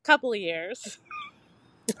 Couple of years.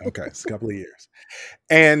 Okay, it's a couple of years.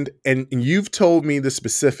 And you've told me the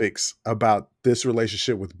specifics about this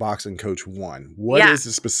relationship with Boxing Coach 1. What is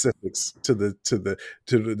the specifics to the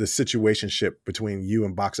situationship between you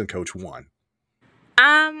and Boxing Coach 1?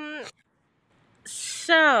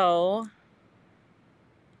 So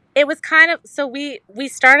it was kind of, we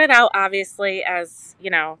started out obviously as,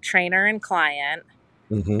 trainer and client.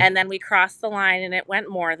 And then we crossed the line and it went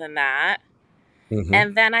more than that.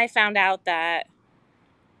 And then I found out that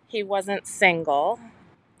he wasn't single.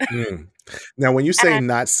 Now, when you say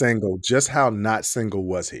not single, just how not single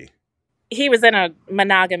was he? He was in a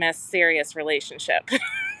monogamous, serious relationship.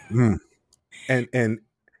 And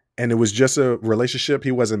it was just a relationship?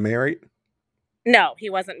 He wasn't married? No, he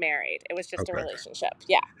wasn't married. It was just a relationship.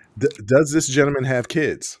 Yeah. Does this gentleman have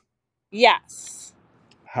kids? Yes.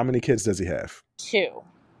 How many kids does he have? 2.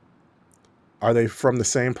 Are they from the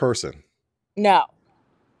same person? No.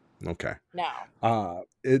 Okay. No.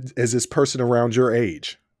 Is this person around your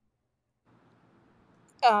age?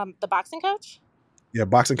 The boxing coach? Yeah,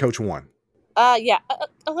 Boxing Coach 1. Yeah,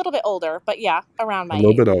 a little bit older, but yeah, around my age. A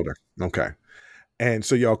little bit older. Okay. And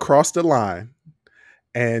so y'all crossed the line.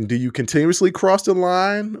 And do you continuously cross the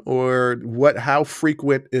line, or how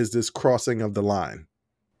frequent is this crossing of the line?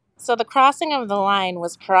 So the crossing of the line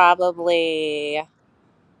was probably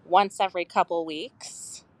once every couple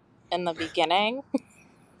weeks in the beginning.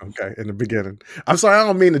 Okay, in the beginning. I'm sorry, I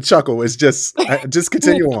don't mean to chuckle. It's just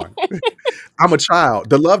continue on. I'm a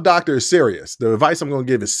child. The love doctor is serious. The advice I'm going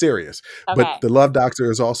to give is serious. But Okay. the love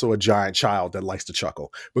doctor is also a giant child that likes to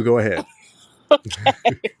chuckle. But go ahead. Okay.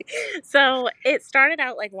 So it started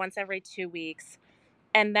out like once every 2 weeks.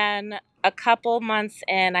 And then a couple months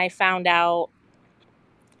in, I found out,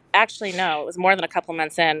 actually, no, it was more than a couple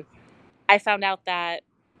months in. I found out that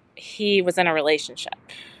he was in a relationship.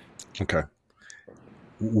 Okay.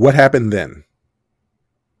 What happened then?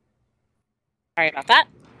 Sorry about that.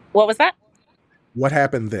 What was that? What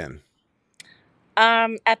happened then?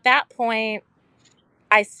 At that point,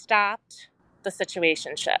 I stopped the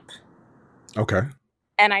situationship Okay.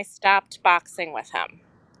 and I stopped boxing with him.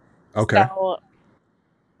 Okay. So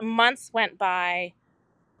months went by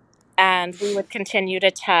and we would continue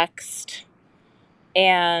to text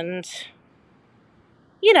and,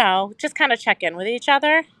 just kind of check in with each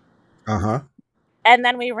other. Uh-huh. And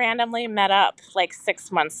then we randomly met up like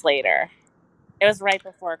 6 months later. It was right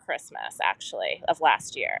before Christmas, actually, of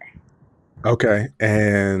last year. Okay.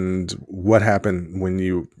 And what happened when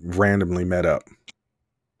you randomly met up?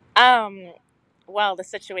 Um, well, the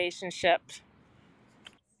situationship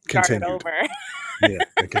started Continued. over. Yeah,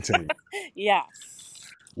 it continued. Yes.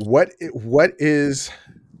 What is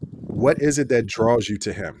it that draws you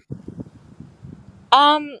to him?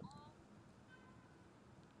 Um,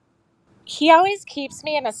 he always keeps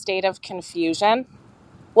me in a state of confusion.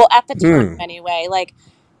 Well, at the time Hmm. anyway. Like,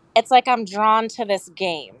 it's like I'm drawn to this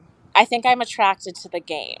game. I think I'm attracted to the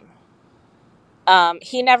game.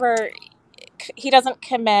 He never, he doesn't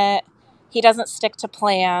commit. He doesn't stick to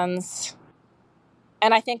plans.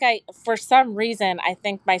 And I think for some reason, I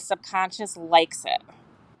think my subconscious likes it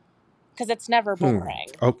because it's never boring.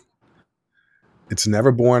 Oh, it's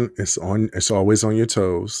never born. It's always on your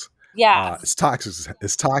toes. It's Yes. toxic.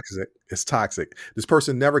 It's toxic. It's toxic. This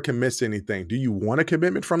person never commits to anything. Do you want a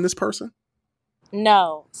commitment from this person?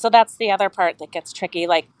 No. So that's the other part that gets tricky.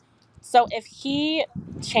 Like, so if he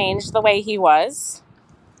changed the way he was,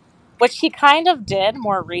 which he kind of did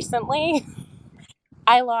more recently,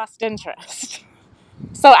 I lost interest.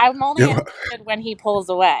 So I'm only Yeah. interested when he pulls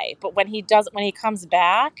away, but when he comes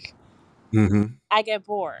back, Mm-hmm. I get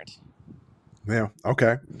bored Yeah.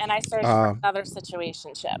 Okay. and I search for Uh, another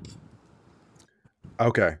situationship.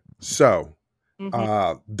 okay. So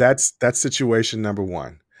Mm-hmm. that's situation number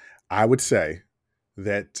one. I would say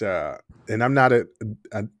that, and I'm not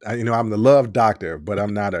I'm the love doctor, but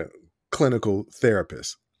I'm not a clinical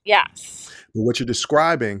therapist. Yes. But what you're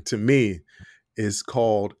describing to me is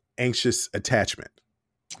called anxious attachment.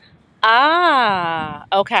 Ah,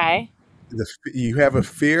 okay. You have a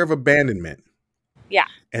fear of abandonment, Yeah.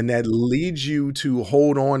 and that leads you to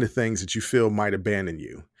hold on to things that you feel might abandon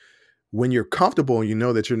you. When you're comfortable and you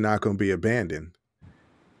know that you're not going to be abandoned,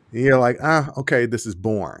 you're like, okay, this is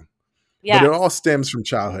boring. But it Yes. all stems from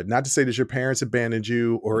childhood. Not to say that your parents abandoned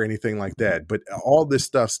you or anything like that, but all this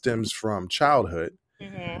stuff stems from childhood,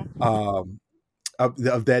 Mm-hmm. um,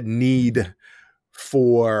 of that need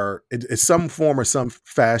for in some form or some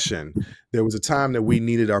fashion. There was a time that we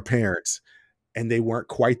needed our parents and they weren't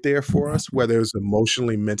quite there for us, whether it was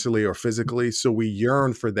emotionally, mentally, or physically. So we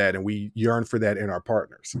yearn for that, and we yearn for that in our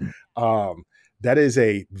partners. Um, that is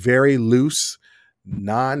a very loose,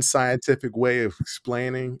 non-scientific way of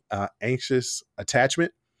explaining anxious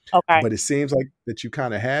attachment, Okay. but it seems like that you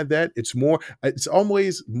kind of had that. It's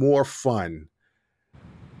always more fun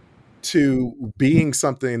to being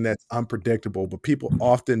something that's unpredictable, but people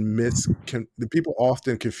often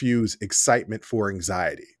confuse excitement for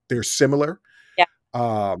anxiety. They're similar, Yeah.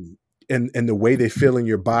 um, in the way they feel in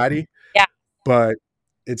your body, Yeah. but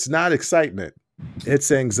it's not excitement, it's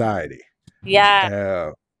anxiety.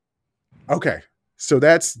 Yeah. Uh, okay, so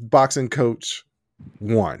that's boxing coach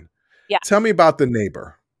one. Yeah. Tell me about the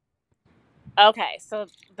neighbor. Okay. So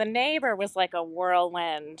the neighbor was like a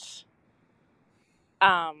whirlwind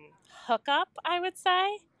um hookup, I would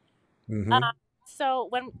say. Hmm. Uh, so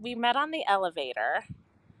when we met on the elevator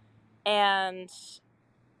and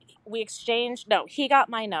we exchanged, no, he got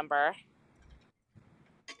my number.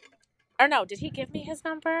 Or no, did he give me his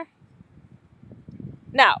number?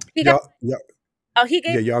 No, he got. Y'all, y'all, Oh, he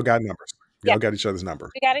yeah, gave. y'all got numbers. Yeah, Y'all got each other's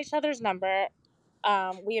number. we got each other's number.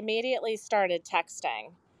 We immediately started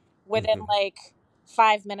texting within Hmm. like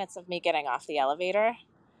 5 minutes of me getting off the elevator,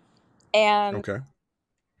 and Okay.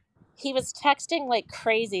 he was texting like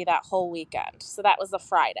crazy that whole weekend. So that was the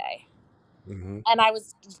Friday. Hmm. And I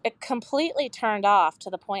was, completely turned off to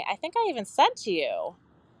the point, I think I even said to you,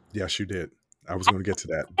 Yes, you did. I was going to get to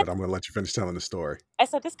that, but I'm going to let you finish telling the story. I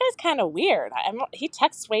said, this guy's kind of weird. He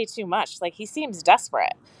texts way too much. Like, he seems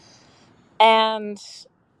desperate. And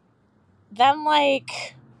then,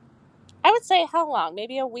 like, I would say how long?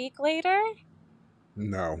 Maybe a week later?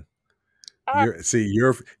 No, Uh,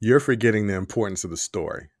 you're forgetting the importance of the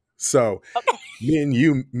story. So okay. me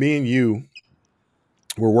and you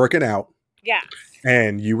were working out, Yeah.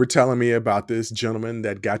 and you were telling me about this gentleman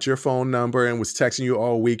that got your phone number and was texting you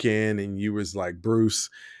all weekend, and you was like, Bruce,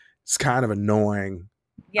 it's kind of annoying.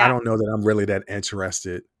 I Yeah. don't know that I'm really that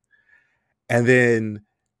interested. And then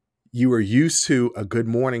you were used to a good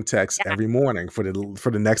morning text Yeah. every morning for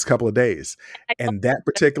the next couple of days. I told And that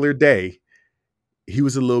particular day, he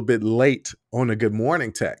was a little bit late on a good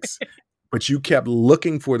morning text, but you kept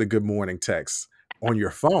looking for the good morning text on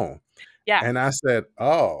your phone. Yeah. And I said,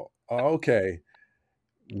 "Oh, okay."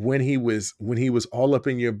 When he was all up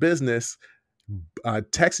in your business,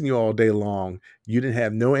 texting you all day long, you didn't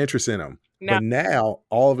have no interest in him. No. But now,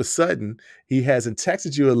 all of a sudden, he hasn't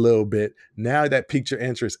texted you a little bit. Now that piqued your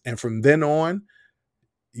interest, and from then on,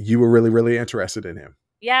 you were really, really interested in him.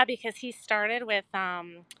 Yeah, because he started with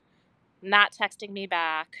not texting me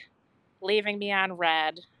back, leaving me on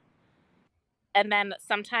red. And then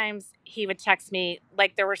sometimes he would text me,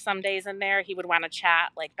 like, there were some days in there he would want to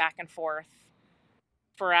chat, like, back and forth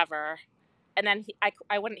forever. And then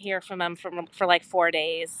I wouldn't hear from him for like 4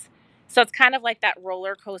 days. So it's kind of like that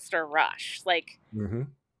roller coaster rush. Like, Hmm.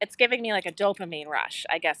 it's giving me like a dopamine rush,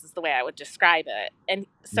 I guess is the way I would describe it. And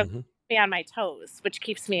so Hmm. me on my toes, which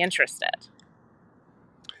keeps me interested.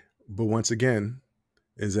 But once again,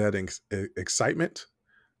 is that excitement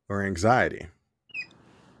or anxiety?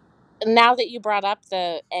 Now that you brought up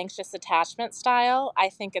the anxious attachment style, I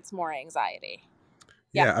think it's more anxiety.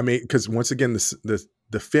 Yeah. Yeah, I mean, because once again,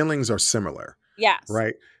 the feelings are similar, Yes.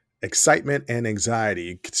 right? Excitement and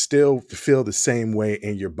anxiety could still feel the same way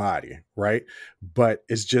in your body, right? But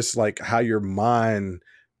it's just like how your mind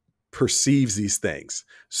perceives these things.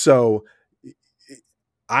 So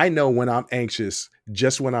I know when I'm anxious,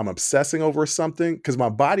 just when I'm obsessing over something, because my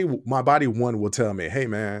body one will tell me, "Hey,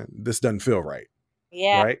 man, this doesn't feel right,"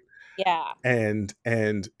 Yeah. right? Yeah. And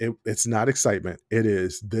it's not excitement. It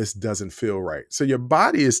is, this doesn't feel right. So your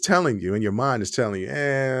body is telling you, and your mind is telling you,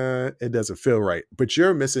 it doesn't feel right. But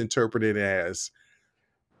you're misinterpreting it as,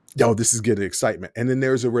 yo, this is getting excitement. And then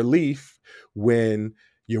there's a relief when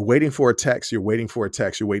you're waiting for a text, you're waiting for a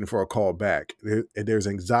text, you're waiting for a call back. There's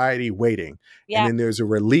anxiety waiting. And Yeah. then there's a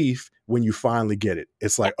relief when you finally get it.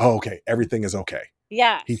 It's Yeah. like, oh, okay, everything is okay. He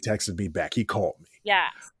Yes. texted me back. He called me.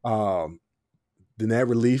 Yes. Um, then that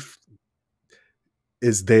relief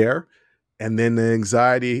is there. And then the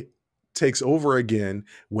anxiety takes over again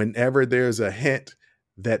whenever there's a hint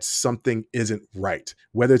that something isn't right,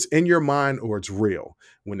 whether it's in your mind or it's real.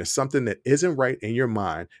 When there's something that isn't right in your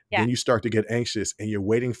mind, Yeah. then you start to get anxious and you're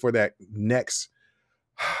waiting for that next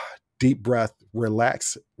deep breath,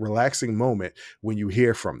 relaxing moment when you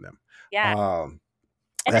hear from them. Yeah. Um,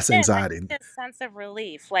 And it that's is. I anxiety. get this sense of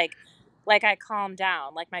relief. Like I calm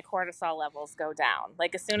down, like my cortisol levels go down.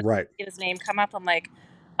 Like as soon as Right. I see his name come up, I'm like,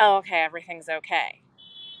 oh, okay, everything's okay.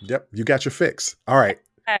 Yep. You got your fix. All right.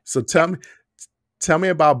 Uh, So yeah. tell me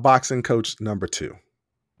about boxing coach number two.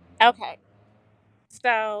 Okay.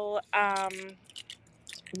 So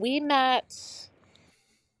we met,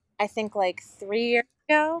 I think, like 3 years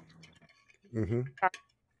ago, Mm-hmm.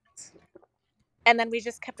 and then we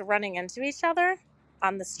just kept running into each other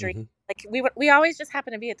on the street. Mm-hmm. Like we always just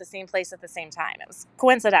happened to be at the same place at the same time. It was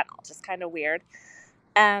coincidental, just kind of weird.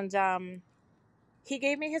 And he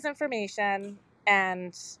gave me his information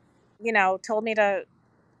and told me to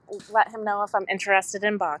let him know if I'm interested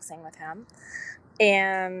in boxing with him.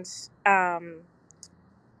 And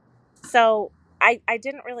so I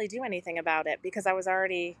didn't really do anything about it because I was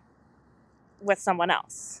already with someone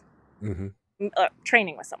else, Mm-hmm.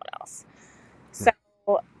 training with someone else. So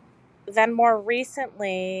then more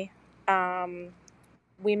recently,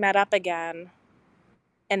 we met up again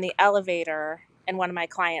in the elevator in one of my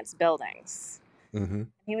clients' buildings. Mm-hmm.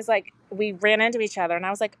 He was like, we ran into each other, and I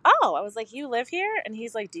was like, oh, I was like, you live here? And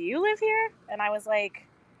he's like, do you live here? And I was like,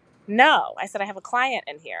 no. I said, I have a client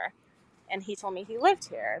in here. And he told me he lived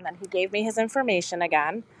here. And then he gave me his information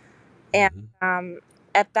again. And Mm-hmm.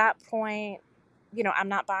 at that point, I'm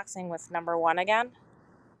not boxing with number one again.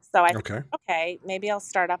 So I thought, Okay. okay, maybe I'll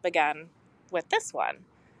start up again with this one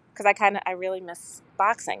because I really miss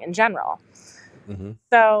boxing in general. Mm-hmm.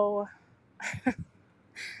 So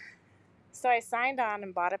I signed on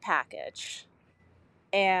and bought a package,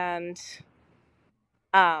 and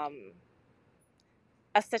um,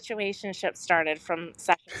 a situationship started from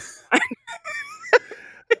session.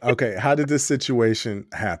 Okay, how did this situation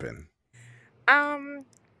happen? Um,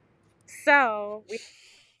 so we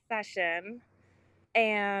had a session,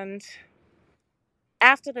 and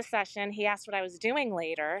after the session, he asked what I was doing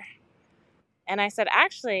later. And I said,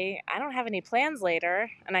 actually, I don't have any plans later.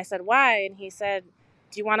 And I said, why? And he said,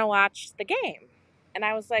 do you want to watch the game? And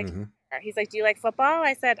I was like, Mhm. sure. He's like, do you like football?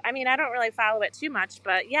 I said, I mean, I don't really follow it too much,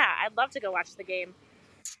 but yeah, I'd love to go watch the game.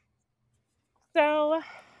 So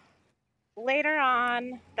later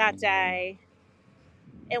on that day,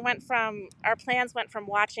 our plans went from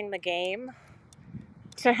watching the game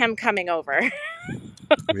to him coming over.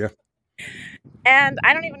 Yeah. And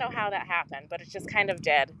I don't even know how that happened, but it just kind of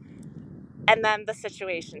did. And then the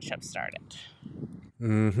situationship started.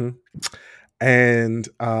 Mhm. And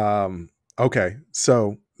okay,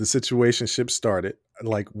 so the situationship started.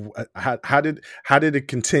 Like how did it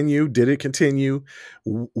continue? Did it continue?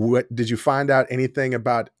 What did you find out anything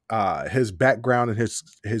about his background and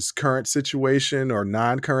his current situation or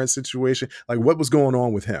non-current situation? Like what was going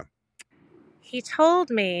on with him? He told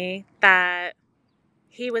me that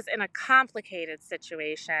he was in a complicated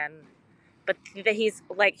situation, but that he's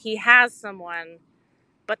like, he has someone,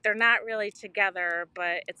 but they're not really together,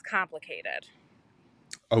 but it's complicated.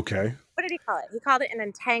 Okay. What did he call it? He called it an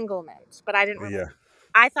entanglement, but I didn't really, Yeah.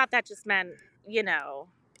 I thought that just meant,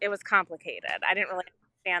 it was complicated. I didn't really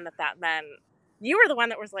understand that meant, you were the one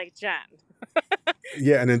that was like, Jen.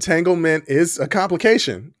 Yeah, an entanglement is a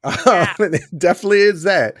complication. Yeah. And it definitely is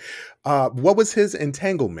that. What was his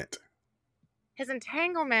entanglement? His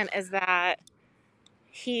entanglement is that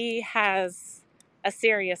he has a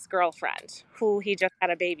serious girlfriend who he just had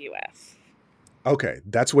a baby with. Okay,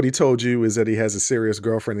 that's what he told you is that he has a serious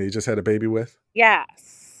girlfriend that he just had a baby with?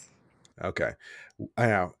 Yes. Okay.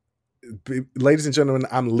 Now, ladies and gentlemen,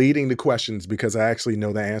 I'm leading the questions because I actually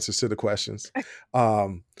know the answers to the questions.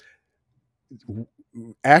 Um,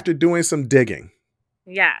 After doing some digging,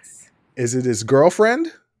 Yes. is it his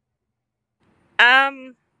girlfriend?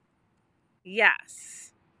 Um,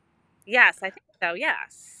 yes. Yes, I think so,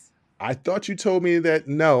 yes. I thought you told me that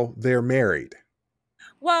no, they're married.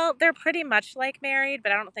 Well, they're pretty much like married,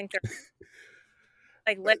 but I don't think they're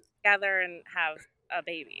like live together and have a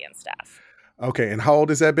baby and stuff. Okay, and how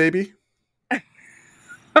old is that baby?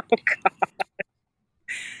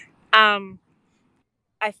 Um,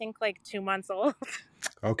 I think like 2 months old.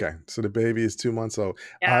 Okay, so the baby is 2 months old.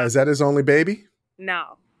 Yeah. Is that his only baby?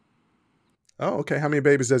 No. Oh, okay. How many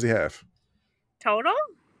babies does he have? Total?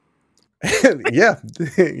 Yeah,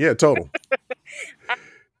 yeah, total. I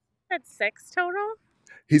said 6 total?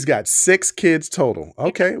 He's got 6 kids total. Yeah.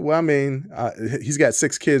 Okay, well, I mean, he's got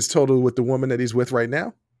 6 kids total with the woman that he's with right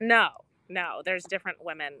now. No. No, there's different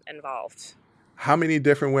women involved. How many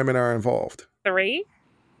different women are involved? 3?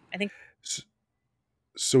 I think S-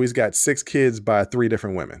 So he's got 6 kids by 3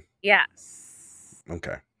 different women. yes.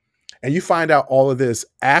 Okay, and you find out all of this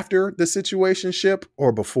after the situationship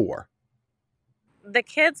or before? The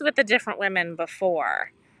kids with the different women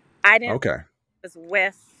before. I didn't Okay, was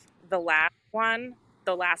with the last one,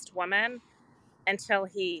 the last woman, until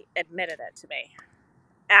he admitted it to me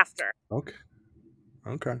after. okay,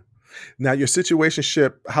 okay. Now your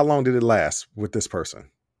situationship, how long did it last with this person?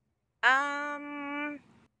 Um,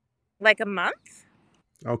 like a month?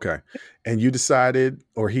 Okay. And you decided,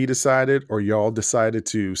 or he decided, or y'all decided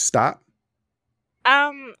to stop?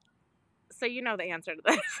 Um, so you know the answer to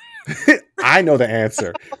this. I know the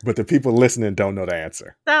answer, but the people listening don't know the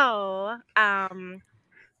answer. So,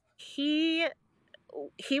 he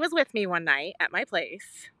he was with me one night at my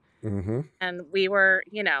place, Hmm. and we were,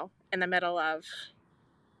 in the middle of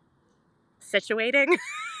situating.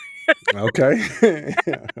 Okay.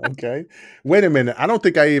 Okay. Wait a minute. I don't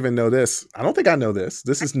think I even know this. I don't think I know this.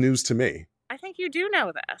 This is news to me. I think you do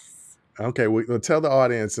know this. Okay. We'll tell the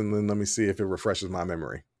audience and then let me see if it refreshes my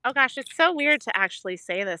memory. Oh gosh, it's so weird to actually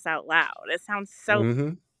say this out loud. It sounds so. Hmm.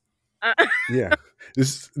 Uh, Yeah.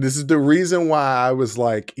 This is the reason why I was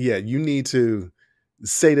like, yeah, you need to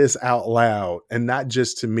say this out loud and not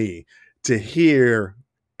just to me to hear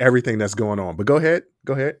everything that's going on. But go ahead.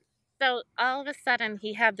 Go ahead. so all of a sudden,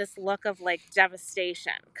 he had this look of like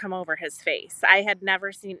devastation come over his face. I had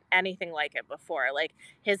never seen anything like it before. Like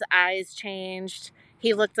his eyes changed.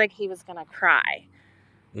 He looked like he was gonna cry.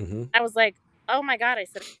 Hmm. I was like, "Oh my god!" I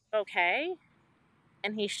said, "Okay,"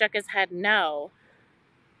 and he shook his head no.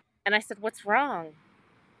 And I said, "What's wrong?"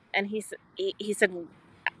 And he said,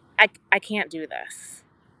 I can't do this."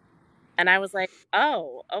 And I was like,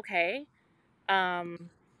 "Oh, okay. Um,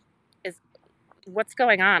 is what's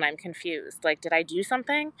going on? I'm confused. Like, did I do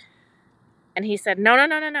something?" And he said, "No, no,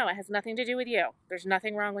 no, no, no. It has nothing to do with you. There's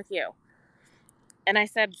nothing wrong with you." And I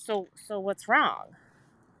said, "So what's wrong?"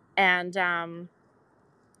 And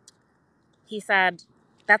he said,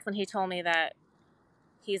 that's when he told me that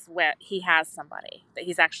he has somebody, that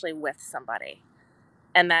he's actually with somebody,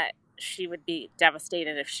 and that she would be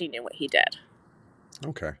devastated if she knew what he did.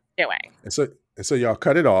 Okay. Doing. And so y'all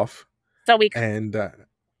cut it off, So we, and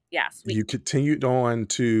yes, you continued on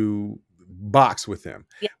to box with him.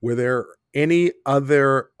 yeah. Were there any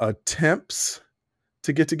other attempts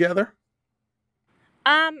to get together?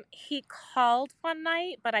 He called one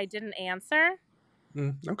night, but I didn't answer.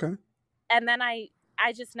 Okay. And then I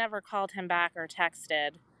just never called him back or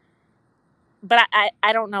texted. But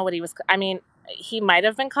I don't know what he was. I mean, he might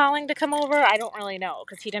have been calling to come over. I don't really know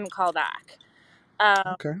because he didn't call back.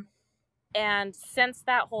 Okay. And since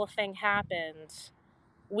that whole thing happened,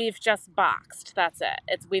 we've just boxed. That's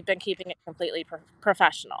it. We've been keeping it completely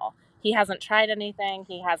professional. He hasn't tried anything.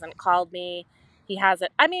 He hasn't called me. He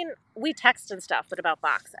hasn't. I mean, we text and stuff, but about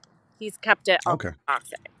boxing, he's kept it all Okay.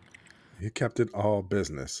 boxing. He kept it all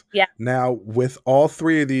business. Yeah. Now, with all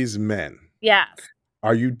three of these men, Yes.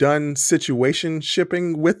 are you done situation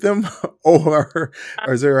shipping with them, or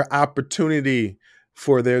is there an opportunity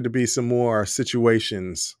for there to be some more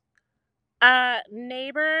situations?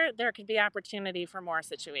 Neighbor, there could be opportunity for more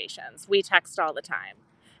situations. We text all the time,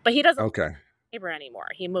 but he doesn't live Okay. with neighbor anymore.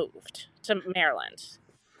 He moved to Maryland.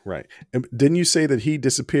 Right. And didn't you say that he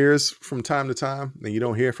disappears from time to time and you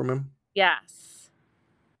don't hear from him? Yes.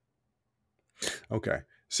 Okay.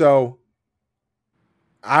 So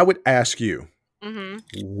I would ask you,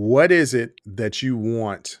 what is it that you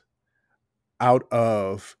want out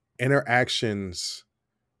of interactions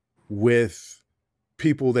with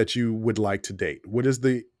people that you would like to date? What is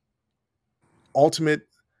the ultimate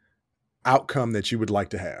outcome that you would like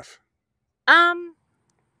to have?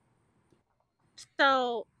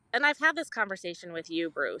 So, and I've had this conversation with you,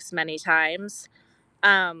 Bruce, many times.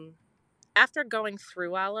 Um, After going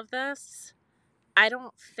through all of this, I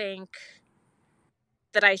don't think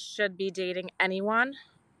that I should be dating anyone.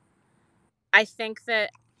 I think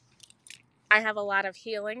that I have a lot of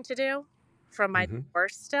healing to do from my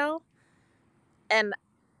divorce still. And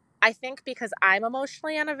I think because I'm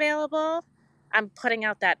emotionally unavailable, I'm putting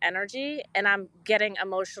out that energy and I'm getting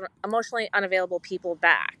emotionally unavailable people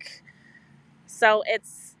back. So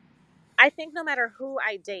I think no matter who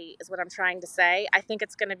I date is what I'm trying to say. I think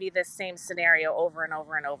it's going to be this same scenario over and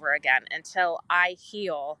over and over again until I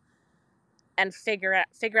heal and figure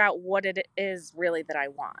out what it is really that I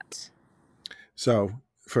want. So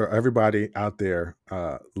for everybody out there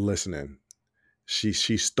listening, she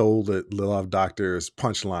stole the Love Doctor's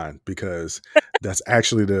punchline, because that's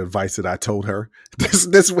actually the advice that I told her.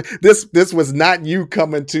 This was not you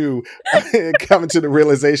coming to coming to the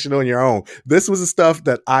realization on your own. This was the stuff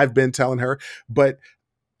that I've been telling her. But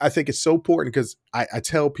I think it's so important because I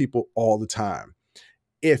tell people all the time,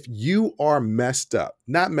 if you are messed up,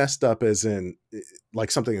 not messed up as in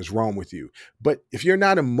like something is wrong with you, but if you're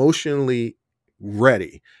not emotionally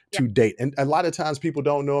ready to date, and a lot of times people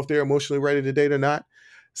don't know if they're emotionally ready to date or not.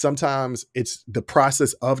 Sometimes it's the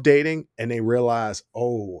process of dating and they realize,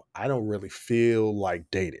 oh, I don't really feel like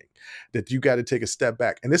dating, that you got to take a step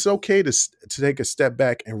back. And it's okay to take a step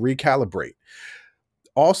back and recalibrate.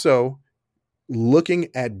 Also, looking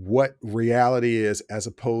at what reality is as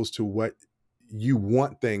opposed to what you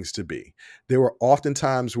want things to be. There were often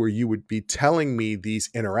times where you would be telling me these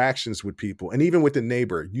interactions with people, and even with the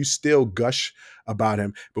neighbor, you still gush about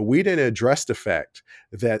him, but we didn't address the fact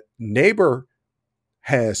that neighbor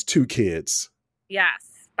has 2 kids.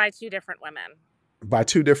 Yes, by 2 different women. By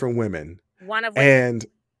 2 different women. One of which and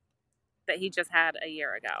that he just had a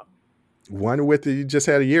year ago. One with that he just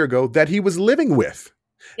had a year ago that he was living with.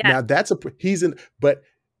 Yeah. Now but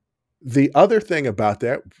the other thing about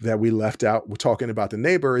that we left out, we're talking about the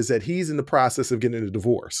neighbor, is that he's in the process of getting a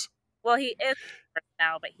divorce. Well, he is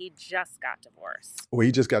now, but he just got divorced. Well,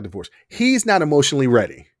 he just got divorced. He's not emotionally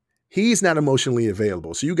ready. He's not emotionally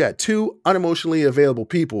available. So you got 2 unemotionally available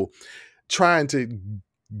people trying to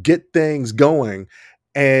get things going.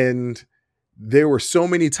 And there were so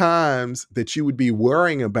many times that you would be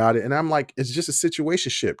worrying about it. And I'm like, it's just a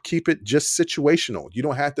situationship. Keep it just situational. You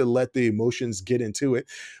don't have to let the emotions get into it.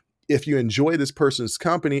 If you enjoy this person's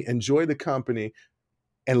company, enjoy the company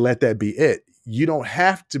and let that be it. You don't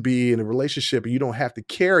have to be in a relationship, and you don't have to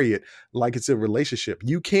carry it like it's a relationship.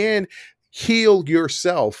 You can heal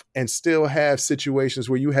yourself and still have situations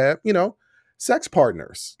where you have, sex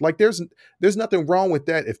partners. Like there's nothing wrong with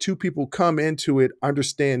that. If 2 people come into it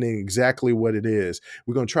understanding exactly what it is,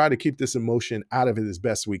 we're going to try to keep this emotion out of it as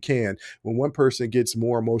best we can. When one person gets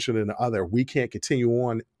more emotional than the other, we can't continue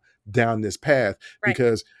on down this path,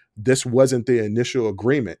 because this wasn't the initial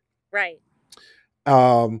agreement. Right.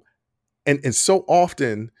 Um, and so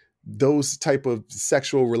often those type of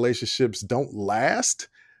sexual relationships don't last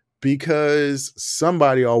because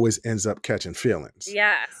somebody always ends up catching feelings.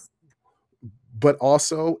 Yes. But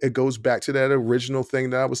also, it goes back to that original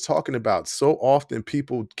thing that I was talking about. So often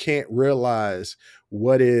people can't realize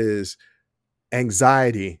what is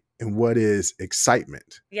anxiety and what is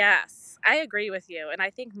excitement. Yes. I agree with you. And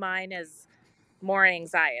I think mine is more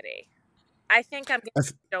anxiety. I think I'm getting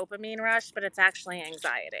That's a dopamine rush, but it's actually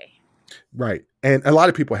anxiety. right. And a lot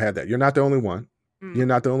of people have that. You're not the only one. Mm. You're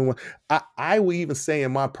not the only one. I will even say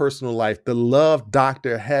in my personal life, the love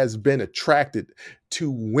doctor has been attracted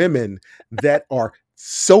to women that are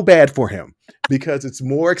so bad for him because it's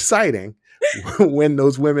more exciting when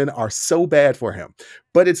those women are so bad for him.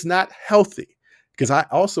 But it's not healthy because I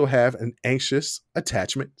also have an anxious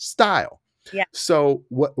attachment style. Yeah. So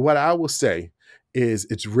what I will say is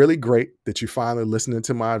it's really great that you finally listening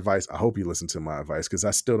to my advice. I hope you listen to my advice because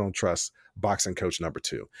I still don't trust boxing coach number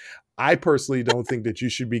 2. I personally don't think that you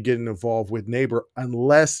should be getting involved with neighbor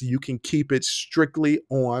unless you can keep it strictly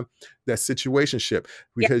on that situationship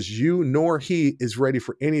Yeah. because you nor he is ready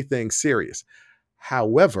for anything serious.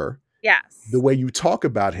 However, the Yes. way you talk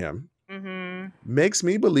about him Mm-hmm. makes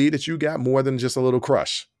me believe that you got more than just a little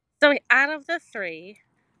crush. So out of the three,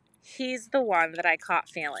 he's the one that I caught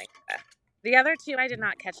feelings with. The other two I did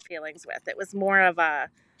not catch feelings with. It was more of a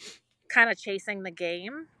kind of chasing the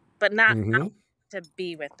game, but not Hmm. to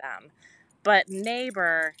be with them. But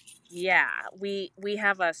neighbor, yeah, we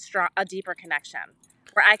have a deeper connection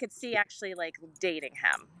where I could see actually like dating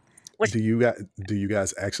him, which Do you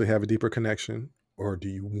guys actually have a deeper connection, or do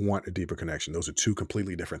you want a deeper connection? Those are two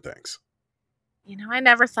completely different things. I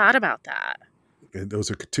never thought about that. And those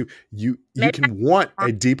are two. You Maybe can want I,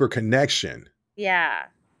 a deeper connection, yeah,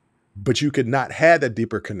 but you could not have that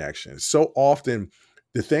deeper connection. So often,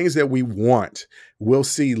 the things that we want, we'll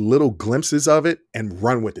see little glimpses of it and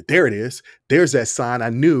run with it. There it is. There's that sign. I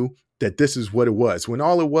knew that this is what it was. When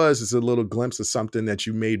all it was is a little glimpse of something that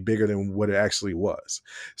you made bigger than what it actually was.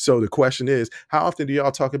 So the question is, how often do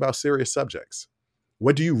y'all talk about serious subjects?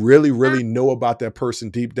 What do you really, uh, really know about that person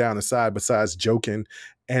deep down inside besides joking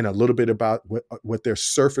and a little bit about what their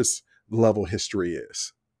surface level history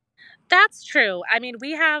is? that's true. I mean,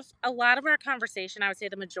 we have a lot of our conversation. I would say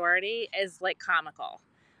the majority is like comical,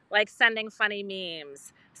 like sending funny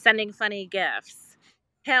memes, sending funny gifs,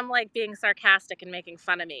 him like being sarcastic and making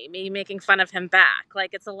fun of me making fun of him back.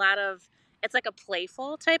 Like it's like a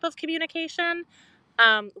playful type of communication.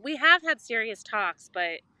 We have had serious talks,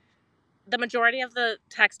 but the majority of the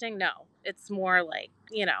texting, no. It's more like,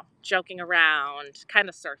 joking around, kind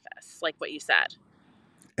of surface, like what you said.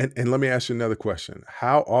 And let me ask you another question.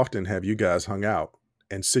 How often have you guys hung out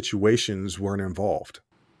and situations weren't involved?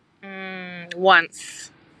 Once.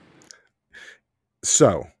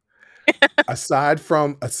 So, aside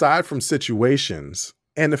from situations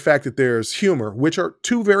and the fact that there's humor, which are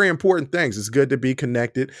two very important things. It's good to be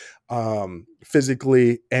connected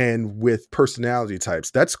physically and with personality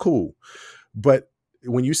types. That's cool. But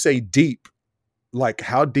when you say deep, like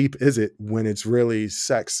how deep is it when it's really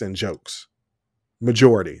sex and jokes?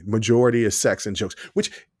 Majority is sex and jokes,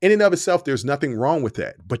 which in and of itself there's nothing wrong with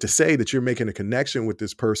that, but to say that you're making a connection with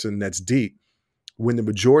this person that's deep when the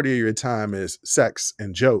majority of your time is sex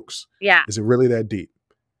and jokes, Yeah. is it really that deep?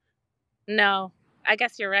 No, I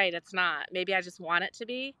guess you're right. It's not. Maybe I just want it to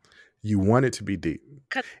be You want it to be deep.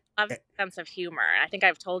 because I love a sense of humor. I think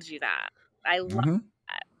I've told you that. I love Mhm.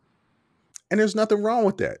 that. And there's nothing wrong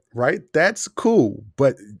with that, right? That's cool,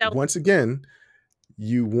 but So, once again,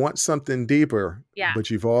 you want something deeper, yeah, but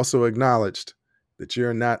you've also acknowledged that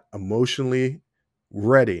you're not emotionally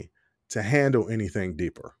ready to handle anything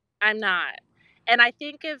deeper. I'm not. And I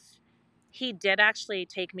think if he did actually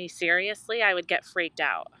take me seriously, I would get freaked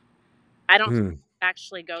out. I don't think Mm. I'd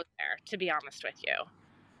actually go there, to be honest with you.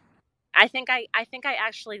 I think I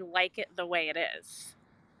actually like it the way it is.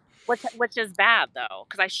 Which is bad though,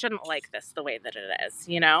 because I shouldn't like this the way that it is,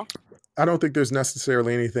 you know? I don't think there's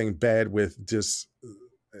necessarily anything bad with just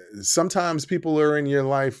sometimes people are in your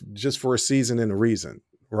life just for a season and a reason,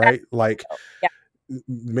 That's right? Like true. Yeah.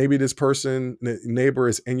 maybe this person, neighbor,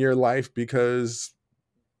 is in your life because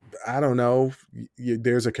I don't know,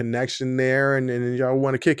 there's a connection there and y'all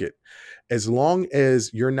want to kick it. As long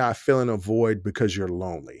as you're not filling a void because you're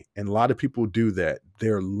lonely. And a lot of people do that.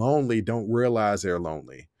 They're lonely, don't realize they're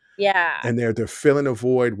lonely. Yeah. And they're filling a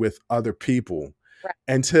void with other people Right.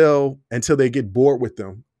 until they get bored with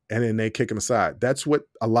them and then they kick them aside. That's what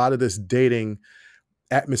a lot of this dating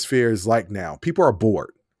atmosphere is like now. People are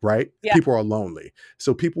bored. right? Yeah. People are lonely.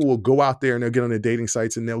 So people will go out there and they'll get on the dating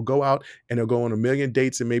sites and they'll go out and they'll go on a million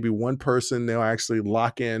dates, and maybe one person they'll actually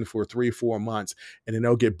lock in for 3 or 4 months, and then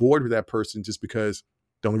they'll get bored with that person just because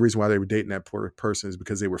the only reason why they were dating that person is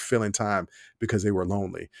because they were filling time because they were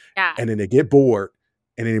lonely. Yeah. And then they get bored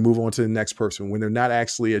and then they move on to the next person when they're not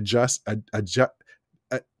actually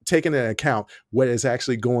taking into account what is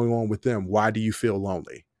actually going on with them. Why do you feel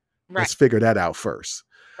lonely? Right. Let's figure that out first.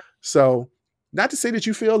 So, not to say that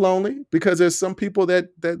you feel lonely, because there's some people that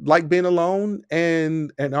like being alone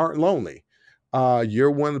and aren't lonely.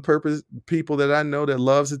 You're one of the people that I know that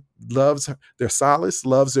loves their solace,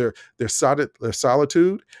 loves their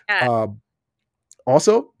solitude. Yeah.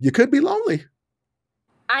 Also, you could be lonely.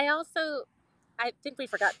 I think we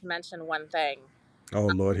forgot to mention one thing. Oh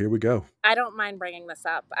Lord, here we go. I don't mind bringing this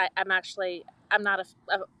up. I'm not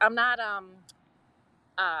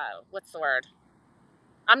what's the word?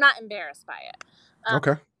 I'm not embarrassed by it.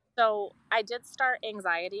 Okay. So I did start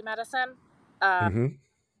anxiety medicine Mm-hmm.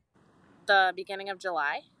 the beginning of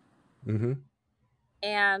July. Mm-hmm.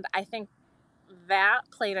 And I think that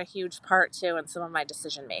played a huge part too in some of my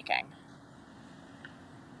decision making.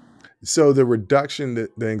 So the reduction,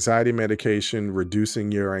 the anxiety medication,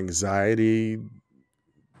 reducing your anxiety,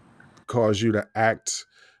 caused you to act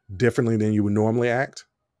differently than you would normally act?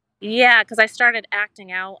 Yeah, because I started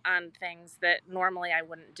acting out on things that normally I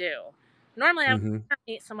wouldn't do. Normally I would Mm-hmm.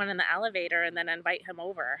 meet someone in the elevator and then invite him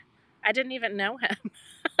over. I didn't even know him.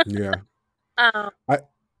 Yeah. um, I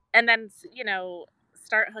and then,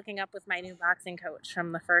 start hooking up with my new boxing coach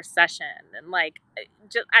from the first session. And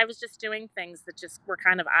I was just doing things that just were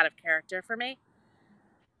kind of out of character for me.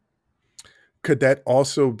 Could that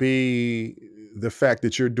also be the fact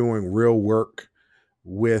that you're doing real work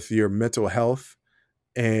with your mental health,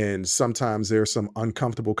 and sometimes there's some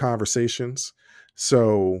uncomfortable conversations?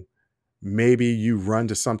 So maybe you run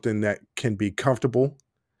to something that can be comfortable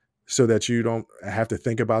so that you don't have to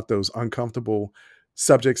think about those uncomfortable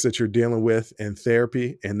subjects that you're dealing with in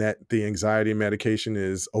therapy, and that the anxiety medication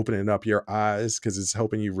is opening up your eyes because it's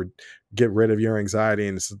helping you get rid of your anxiety,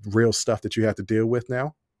 and it's real stuff that you have to deal with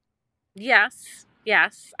now. Yes.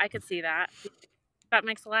 Yes, I could see that. That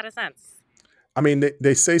makes a lot of sense. I mean,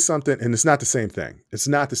 they say something, and it's not the same thing. It's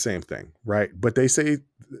not the same thing, right? But they say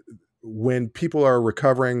when people are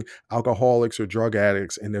recovering alcoholics or drug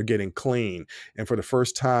addicts and they're getting clean, and for the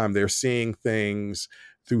first time, they're seeing things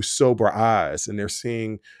through sober eyes, and they're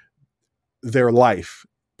seeing their life,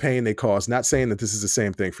 pain they cause. Not saying that this is the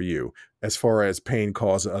same thing for you as far as pain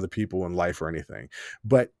caused to other people in life or anything,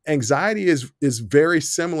 but anxiety is very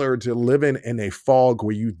similar to living in a fog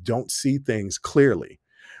where you don't see things clearly.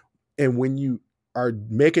 And when you are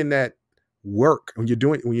making that work, when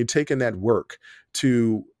you're taking that work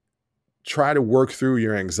to try to work through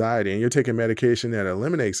your anxiety, and you're taking medication that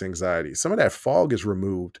eliminates anxiety, some of that fog is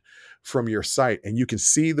removed from your sight, and you can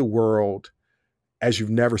see the world as you've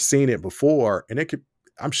never seen it before. And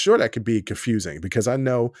I'm sure that could be confusing, because I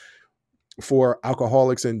know for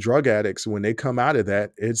alcoholics and drug addicts, when they come out of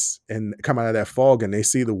that, come out of that fog and they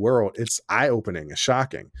see the world, it's eye-opening and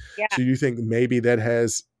shocking. Yeah. So you think maybe that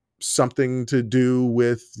has something to do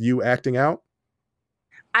with you acting out?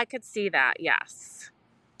 I could see that. Yes,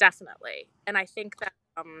 definitely. And I think that,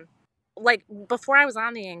 before I was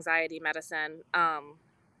on the anxiety medicine,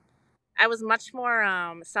 I was much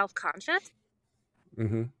more self-conscious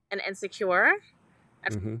Mm-hmm. and insecure.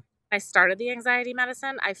 And Mm-hmm. when I started the anxiety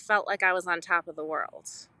medicine, I felt like I was on top of the world.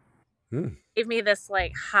 Mm. It gave me this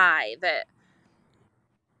high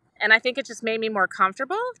and I think it just made me more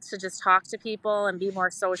comfortable to just talk to people and be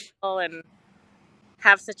more social and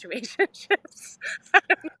have situationships. I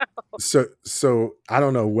don't know. So I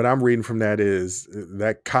don't know. What I'm reading from that is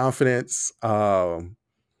that confidence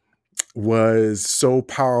was so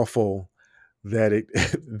powerful that it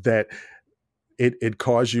that it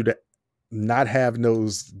caused you to not have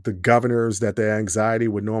the governors that the anxiety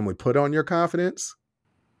would normally put on your confidence.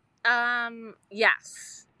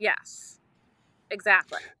 Yes,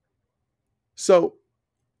 exactly. So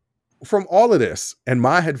from all of this, and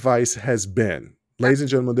my advice has been, ladies and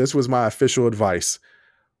gentlemen, this was my official advice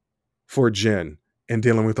for Jen in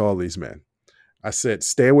dealing with all these men. I said,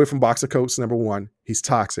 stay away from boxer coach. Number one, he's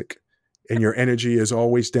toxic, and your energy is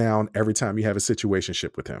always down every time you have a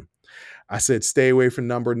situationship with him. I said, stay away from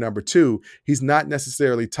number two. He's not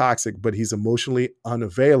necessarily toxic, but he's emotionally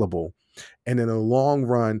unavailable. And in the long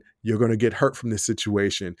run, you're going to get hurt from this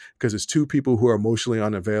situation, because it's two people who are emotionally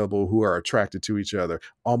unavailable who are attracted to each other,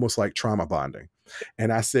 almost like trauma bonding.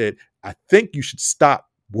 And I said, I think you should stop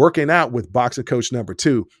working out with boxer coach number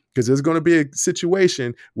two, because there's going to be a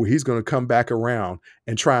situation where he's going to come back around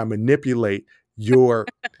and try and manipulate your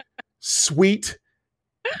sweet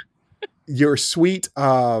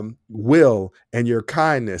will and your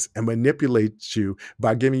kindness and manipulate you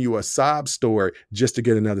by giving you a sob story just to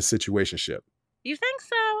get another situationship. You think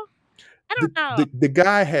so? I The, don't know. the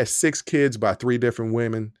guy has 6 kids by 3 different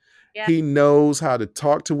women. Yeah. He knows how to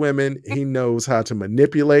talk to women. He knows how to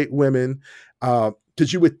manipulate women.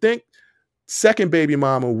 Because you would think second baby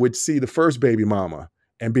mama would see the first baby mama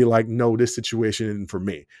and be like, no, this situation isn't for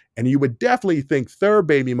me. And you would definitely think third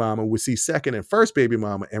baby mama would see second and first baby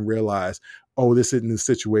mama and realize, oh, this isn't the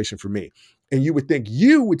situation for me. And you would think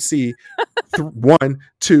you would see 1,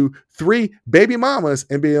 2, 3 baby mamas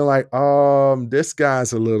and being like, this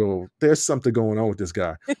guy's there's something going on with this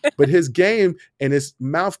guy. But his game and his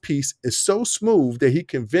mouthpiece is so smooth that he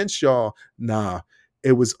convinced y'all, nah,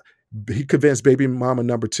 he convinced baby mama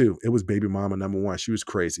number 2. It was baby mama number 1. She was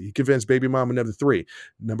crazy. He convinced baby mama number 3.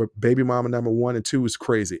 Baby mama number 1 and 2 was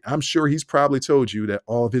crazy. I'm sure he's probably told you that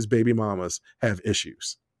all of his baby mamas have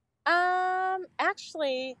issues.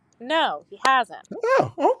 Actually, no, he hasn't.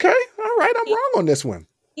 Oh, okay. All right. I'm wrong on this one.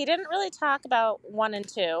 He didn't really talk about 1 and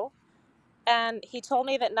 2. And he told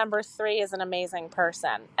me that number 3 is an amazing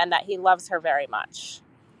person and that he loves her very much.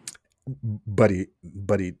 But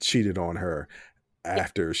he cheated on her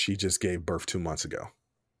after she just gave birth 2 months ago.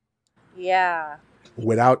 Yeah.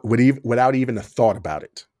 Without even a thought about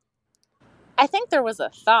it. I think there was a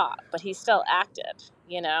thought, but he still acted,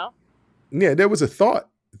 you know? Yeah, there was a thought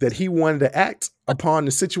that he wanted to act upon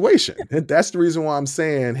the situation. And that's the reason why I'm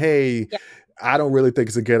saying, hey, yeah. I don't really think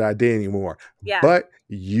it's a good idea anymore. Yeah. But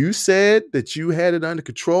you said that you had it under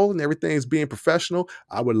control and everything's being professional.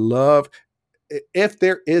 I would love, if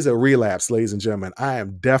there is a relapse, ladies and gentlemen, I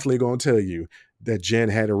am definitely going to tell you that Jen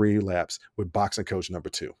had a relapse with boxing coach number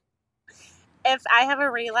 2. If I have a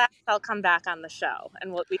relapse, I'll come back on the show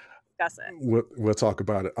and we discuss it. We'll talk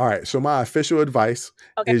about it. All right. So my official advice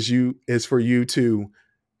is for you to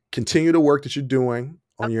continue the work that you're doing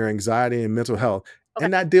on your anxiety and mental health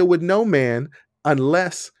and not deal with no man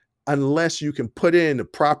unless you can put in the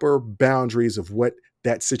proper boundaries of what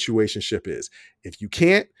that situationship is. If you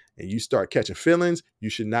can't and you start catching feelings, you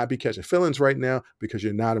should not be catching feelings right now because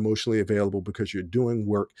you're not emotionally available, because you're doing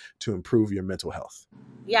work to improve your mental health.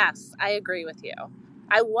 Yes, I agree with you.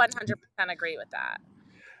 I 100% agree with that.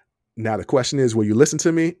 Now the question is, will you listen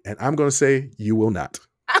to me? And I'm going to say you will not.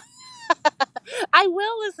 I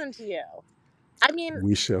will listen to you. I mean,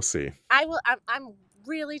 we shall see. I will. I'm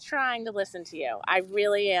really trying to listen to you. I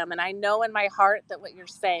really am. And I know in my heart that what you're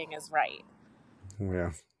saying is right.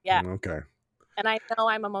 Yeah. Yeah. Okay. And I know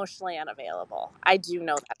I'm emotionally unavailable. I do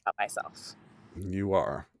know that about myself. You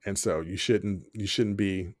are. And so you shouldn't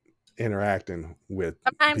be interacting with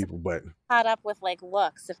people, but caught up with like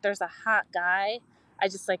looks. If there's a hot guy, I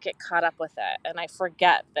just like get caught up with it and I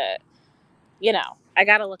forget that, you know, I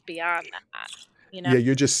got to look beyond that. You know? Yeah,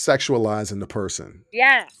 you're just sexualizing the person.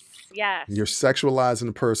 Yes. You're sexualizing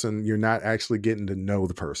the person. You're not actually getting to know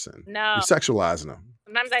the person. No. You're sexualizing them.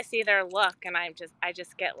 Sometimes I see their look and I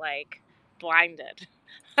just get like blinded.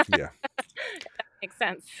 Yeah. That makes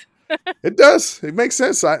sense. It does. It makes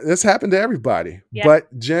sense. This happened to everybody. Yeah.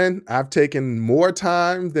 But Jen, I've taken more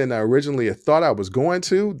time than I originally thought I was going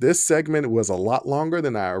to. This segment was a lot longer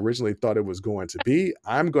than I originally thought it was going to be.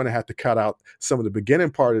 I'm going to have to cut out some of the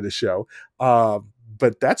beginning part of the show.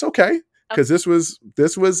 But that's okay, because this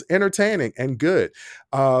was entertaining and good.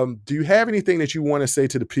 Do you have anything that you want to say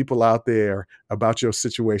to the people out there about your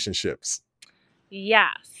situationships?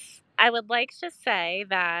 Yes. I would like to say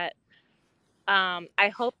that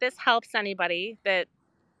I hope this helps anybody that,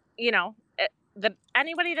 you know,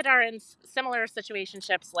 anybody that are in similar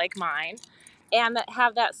situationships like mine and that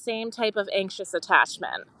have that same type of anxious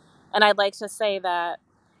attachment. And I'd like to say that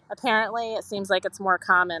apparently it seems like it's more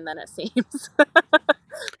common than it seems.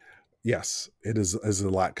 Yes, it is a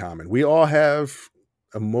lot common. We all have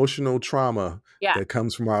emotional trauma that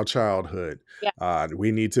comes from our childhood. Yeah.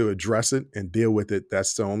 We need to address it and deal with it.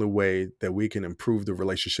 That's the only way that we can improve the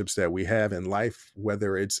relationships that we have in life,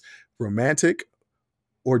 whether it's romantic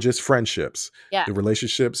or just friendships. Yeah. The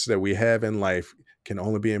relationships that we have in life can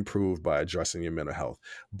only be improved by addressing your mental health.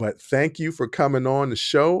 But thank you for coming on the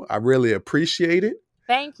show. I really appreciate it.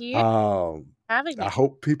 Thank you. Having me. I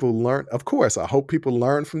hope people learn. Of course, I hope people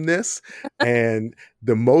learn from this. And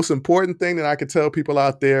the most important thing that I can tell people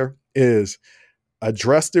out there is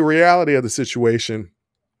address the reality of the situation,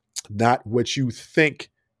 not what you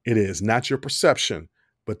think it is, not your perception,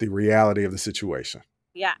 but the reality of the situation.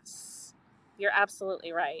 Yes, you're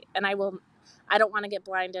absolutely right. And I don't want to get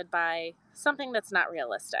blinded by something that's not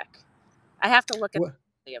realistic. I have to look at the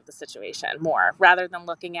reality of the situation more rather than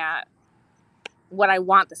looking at what I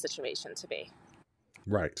want the situation to be.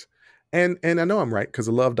 Right. And I know I'm right because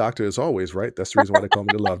the love doctor is always right. That's the reason why they call me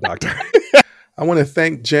the love doctor. I want to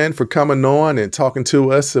thank Jen for coming on and talking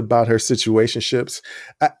to us about her situationships.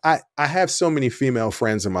 I have so many female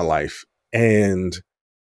friends in my life, and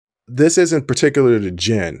this isn't particular to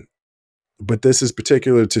Jen, but this is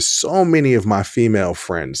particular to so many of my female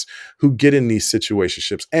friends who get in these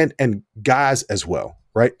situationships, and guys as well,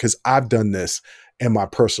 right? Because I've done this in my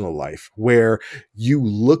personal life where you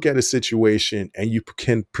look at a situation and you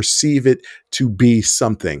can perceive it to be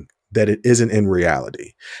something that it isn't in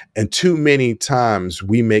reality. And too many times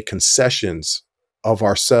we make concessions of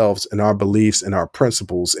ourselves and our beliefs and our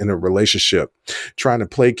principles in a relationship, trying to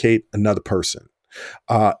placate another person.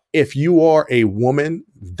 If you are a woman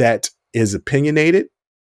that is opinionated,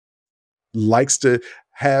 likes to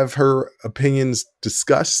have her opinions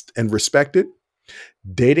discussed and respected,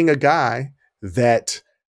 dating a guy that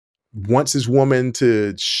wants his woman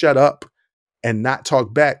to shut up and not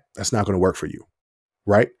talk back, that's not going to work for you,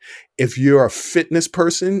 right? If you're a fitness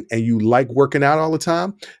person and you like working out all the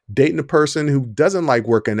time, dating a person who doesn't like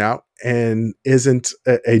working out and isn't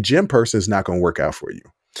a gym person is not going to work out for you.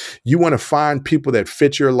 You want to find people that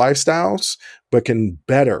fit your lifestyles, but can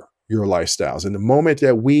better your lifestyles. And the moment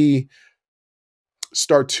that we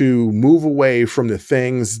start to move away from the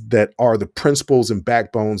things that are the principles and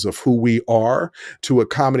backbones of who we are to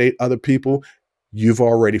accommodate other people, you've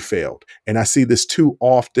already failed. And I see this too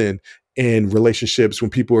often in relationships when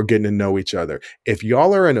people are getting to know each other. If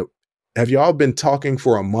y'all are have y'all been talking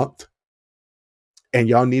for a month and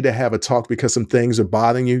y'all need to have a talk because some things are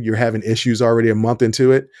bothering you, you're having issues already a month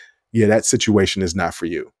into it, yeah, that situation is not for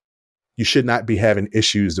you. You should not be having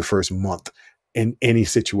issues the first month in any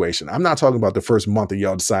situation. I'm not talking about the first month of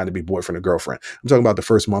y'all deciding to be boyfriend or girlfriend. I'm talking about the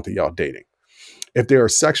first month of y'all dating. If there are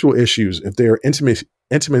sexual issues, if there are intimacy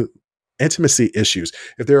issues,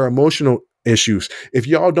 if there are emotional issues, if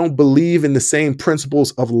y'all don't believe in the same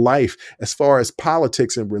principles of life as far as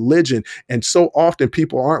politics and religion, and so often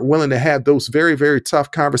people aren't willing to have those very, very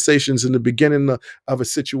tough conversations in the beginning of a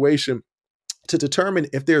situation to determine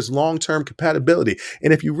if there's long-term compatibility.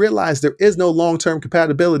 And if you realize there is no long-term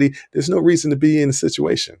compatibility, there's no reason to be in a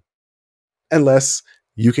situation unless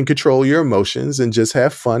you can control your emotions and just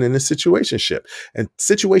have fun in a situationship. And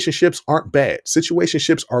situationships aren't bad.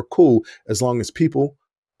 Situationships are cool as long as people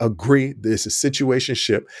agree this is a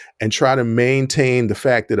situationship and try to maintain the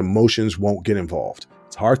fact that emotions won't get involved.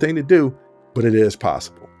 It's a hard thing to do, but it is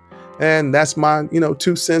possible. And that's my,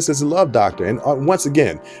 2 cents as a love doctor. And once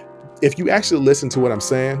again, if you actually listen to what I'm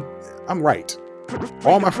saying, I'm right.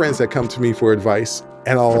 All my friends that come to me for advice,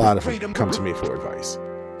 and a lot of them come to me for advice,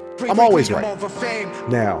 I'm always right.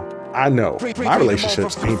 Now, I know my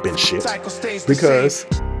relationships ain't been shit because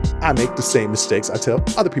I make the same mistakes I tell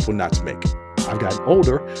other people not to make. I've gotten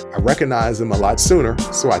older, I recognize them a lot sooner,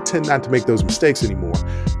 so I tend not to make those mistakes anymore.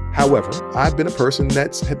 However, I've been a person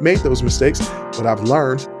that's had made those mistakes, but I've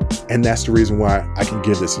learned, and that's the reason why I can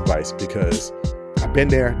give this advice, because I've been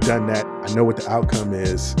there, done that. I know what the outcome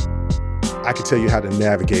is. I can tell you how to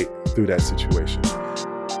navigate through that situation.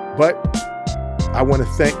 But I want to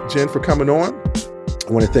thank Jen for coming on.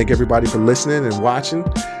 I want to thank everybody for listening and watching.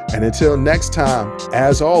 And until next time,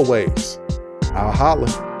 as always, I'll holla.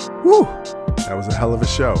 Woo! That was a hell of a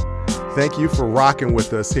show. Thank you for rocking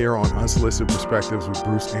with us here on Unsolicited Perspectives with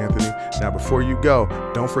Bruce Anthony. Now, before you go,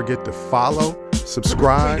 don't forget to follow,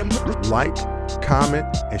 subscribe, like, comment,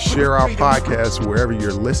 and share our podcast wherever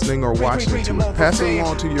you're listening or watching it to. Pass it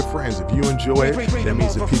along to your friends. If you enjoy it, that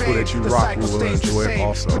means the people that you rock with will enjoy it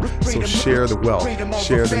also. So share the wealth,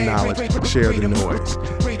 share the knowledge, share the noise.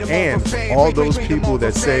 And all those people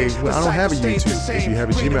that say, well, I don't have a YouTube. If you have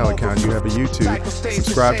a Gmail account, you have a YouTube.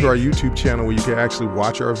 Subscribe to our YouTube channel where you can actually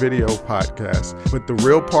watch our video podcast. But the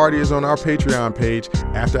real party is on our Patreon page,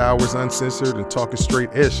 After Hours Uncensored and Talking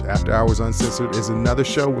Straight-ish. After Hours Uncensored is another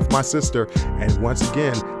show with my sister. And once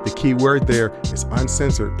again, the key word there is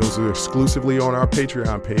uncensored. Those are exclusively on our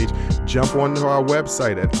Patreon page. Jump onto our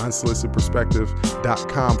website at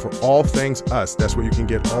unsolicitedperspective.com for all things us. That's where you can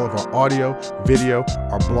get all of our audio, video,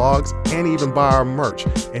 our blogs, and even buy our merch.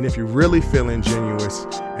 And if you're really feeling genuine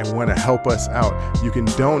and want to help us out, you can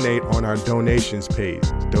donate on our donations page.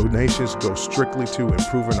 Donations go strictly to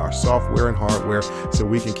improving our software and hardware so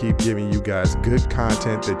we can keep giving you guys good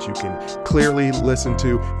content that you can clearly listen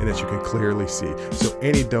to and that you can clearly see. So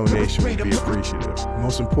any donation would be appreciative.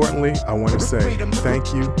 Most importantly, I want to say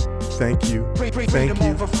thank you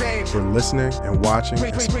for listening and watching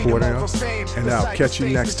and supporting us. And I'll catch you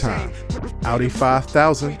next time. Audi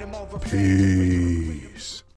 5000. Peace.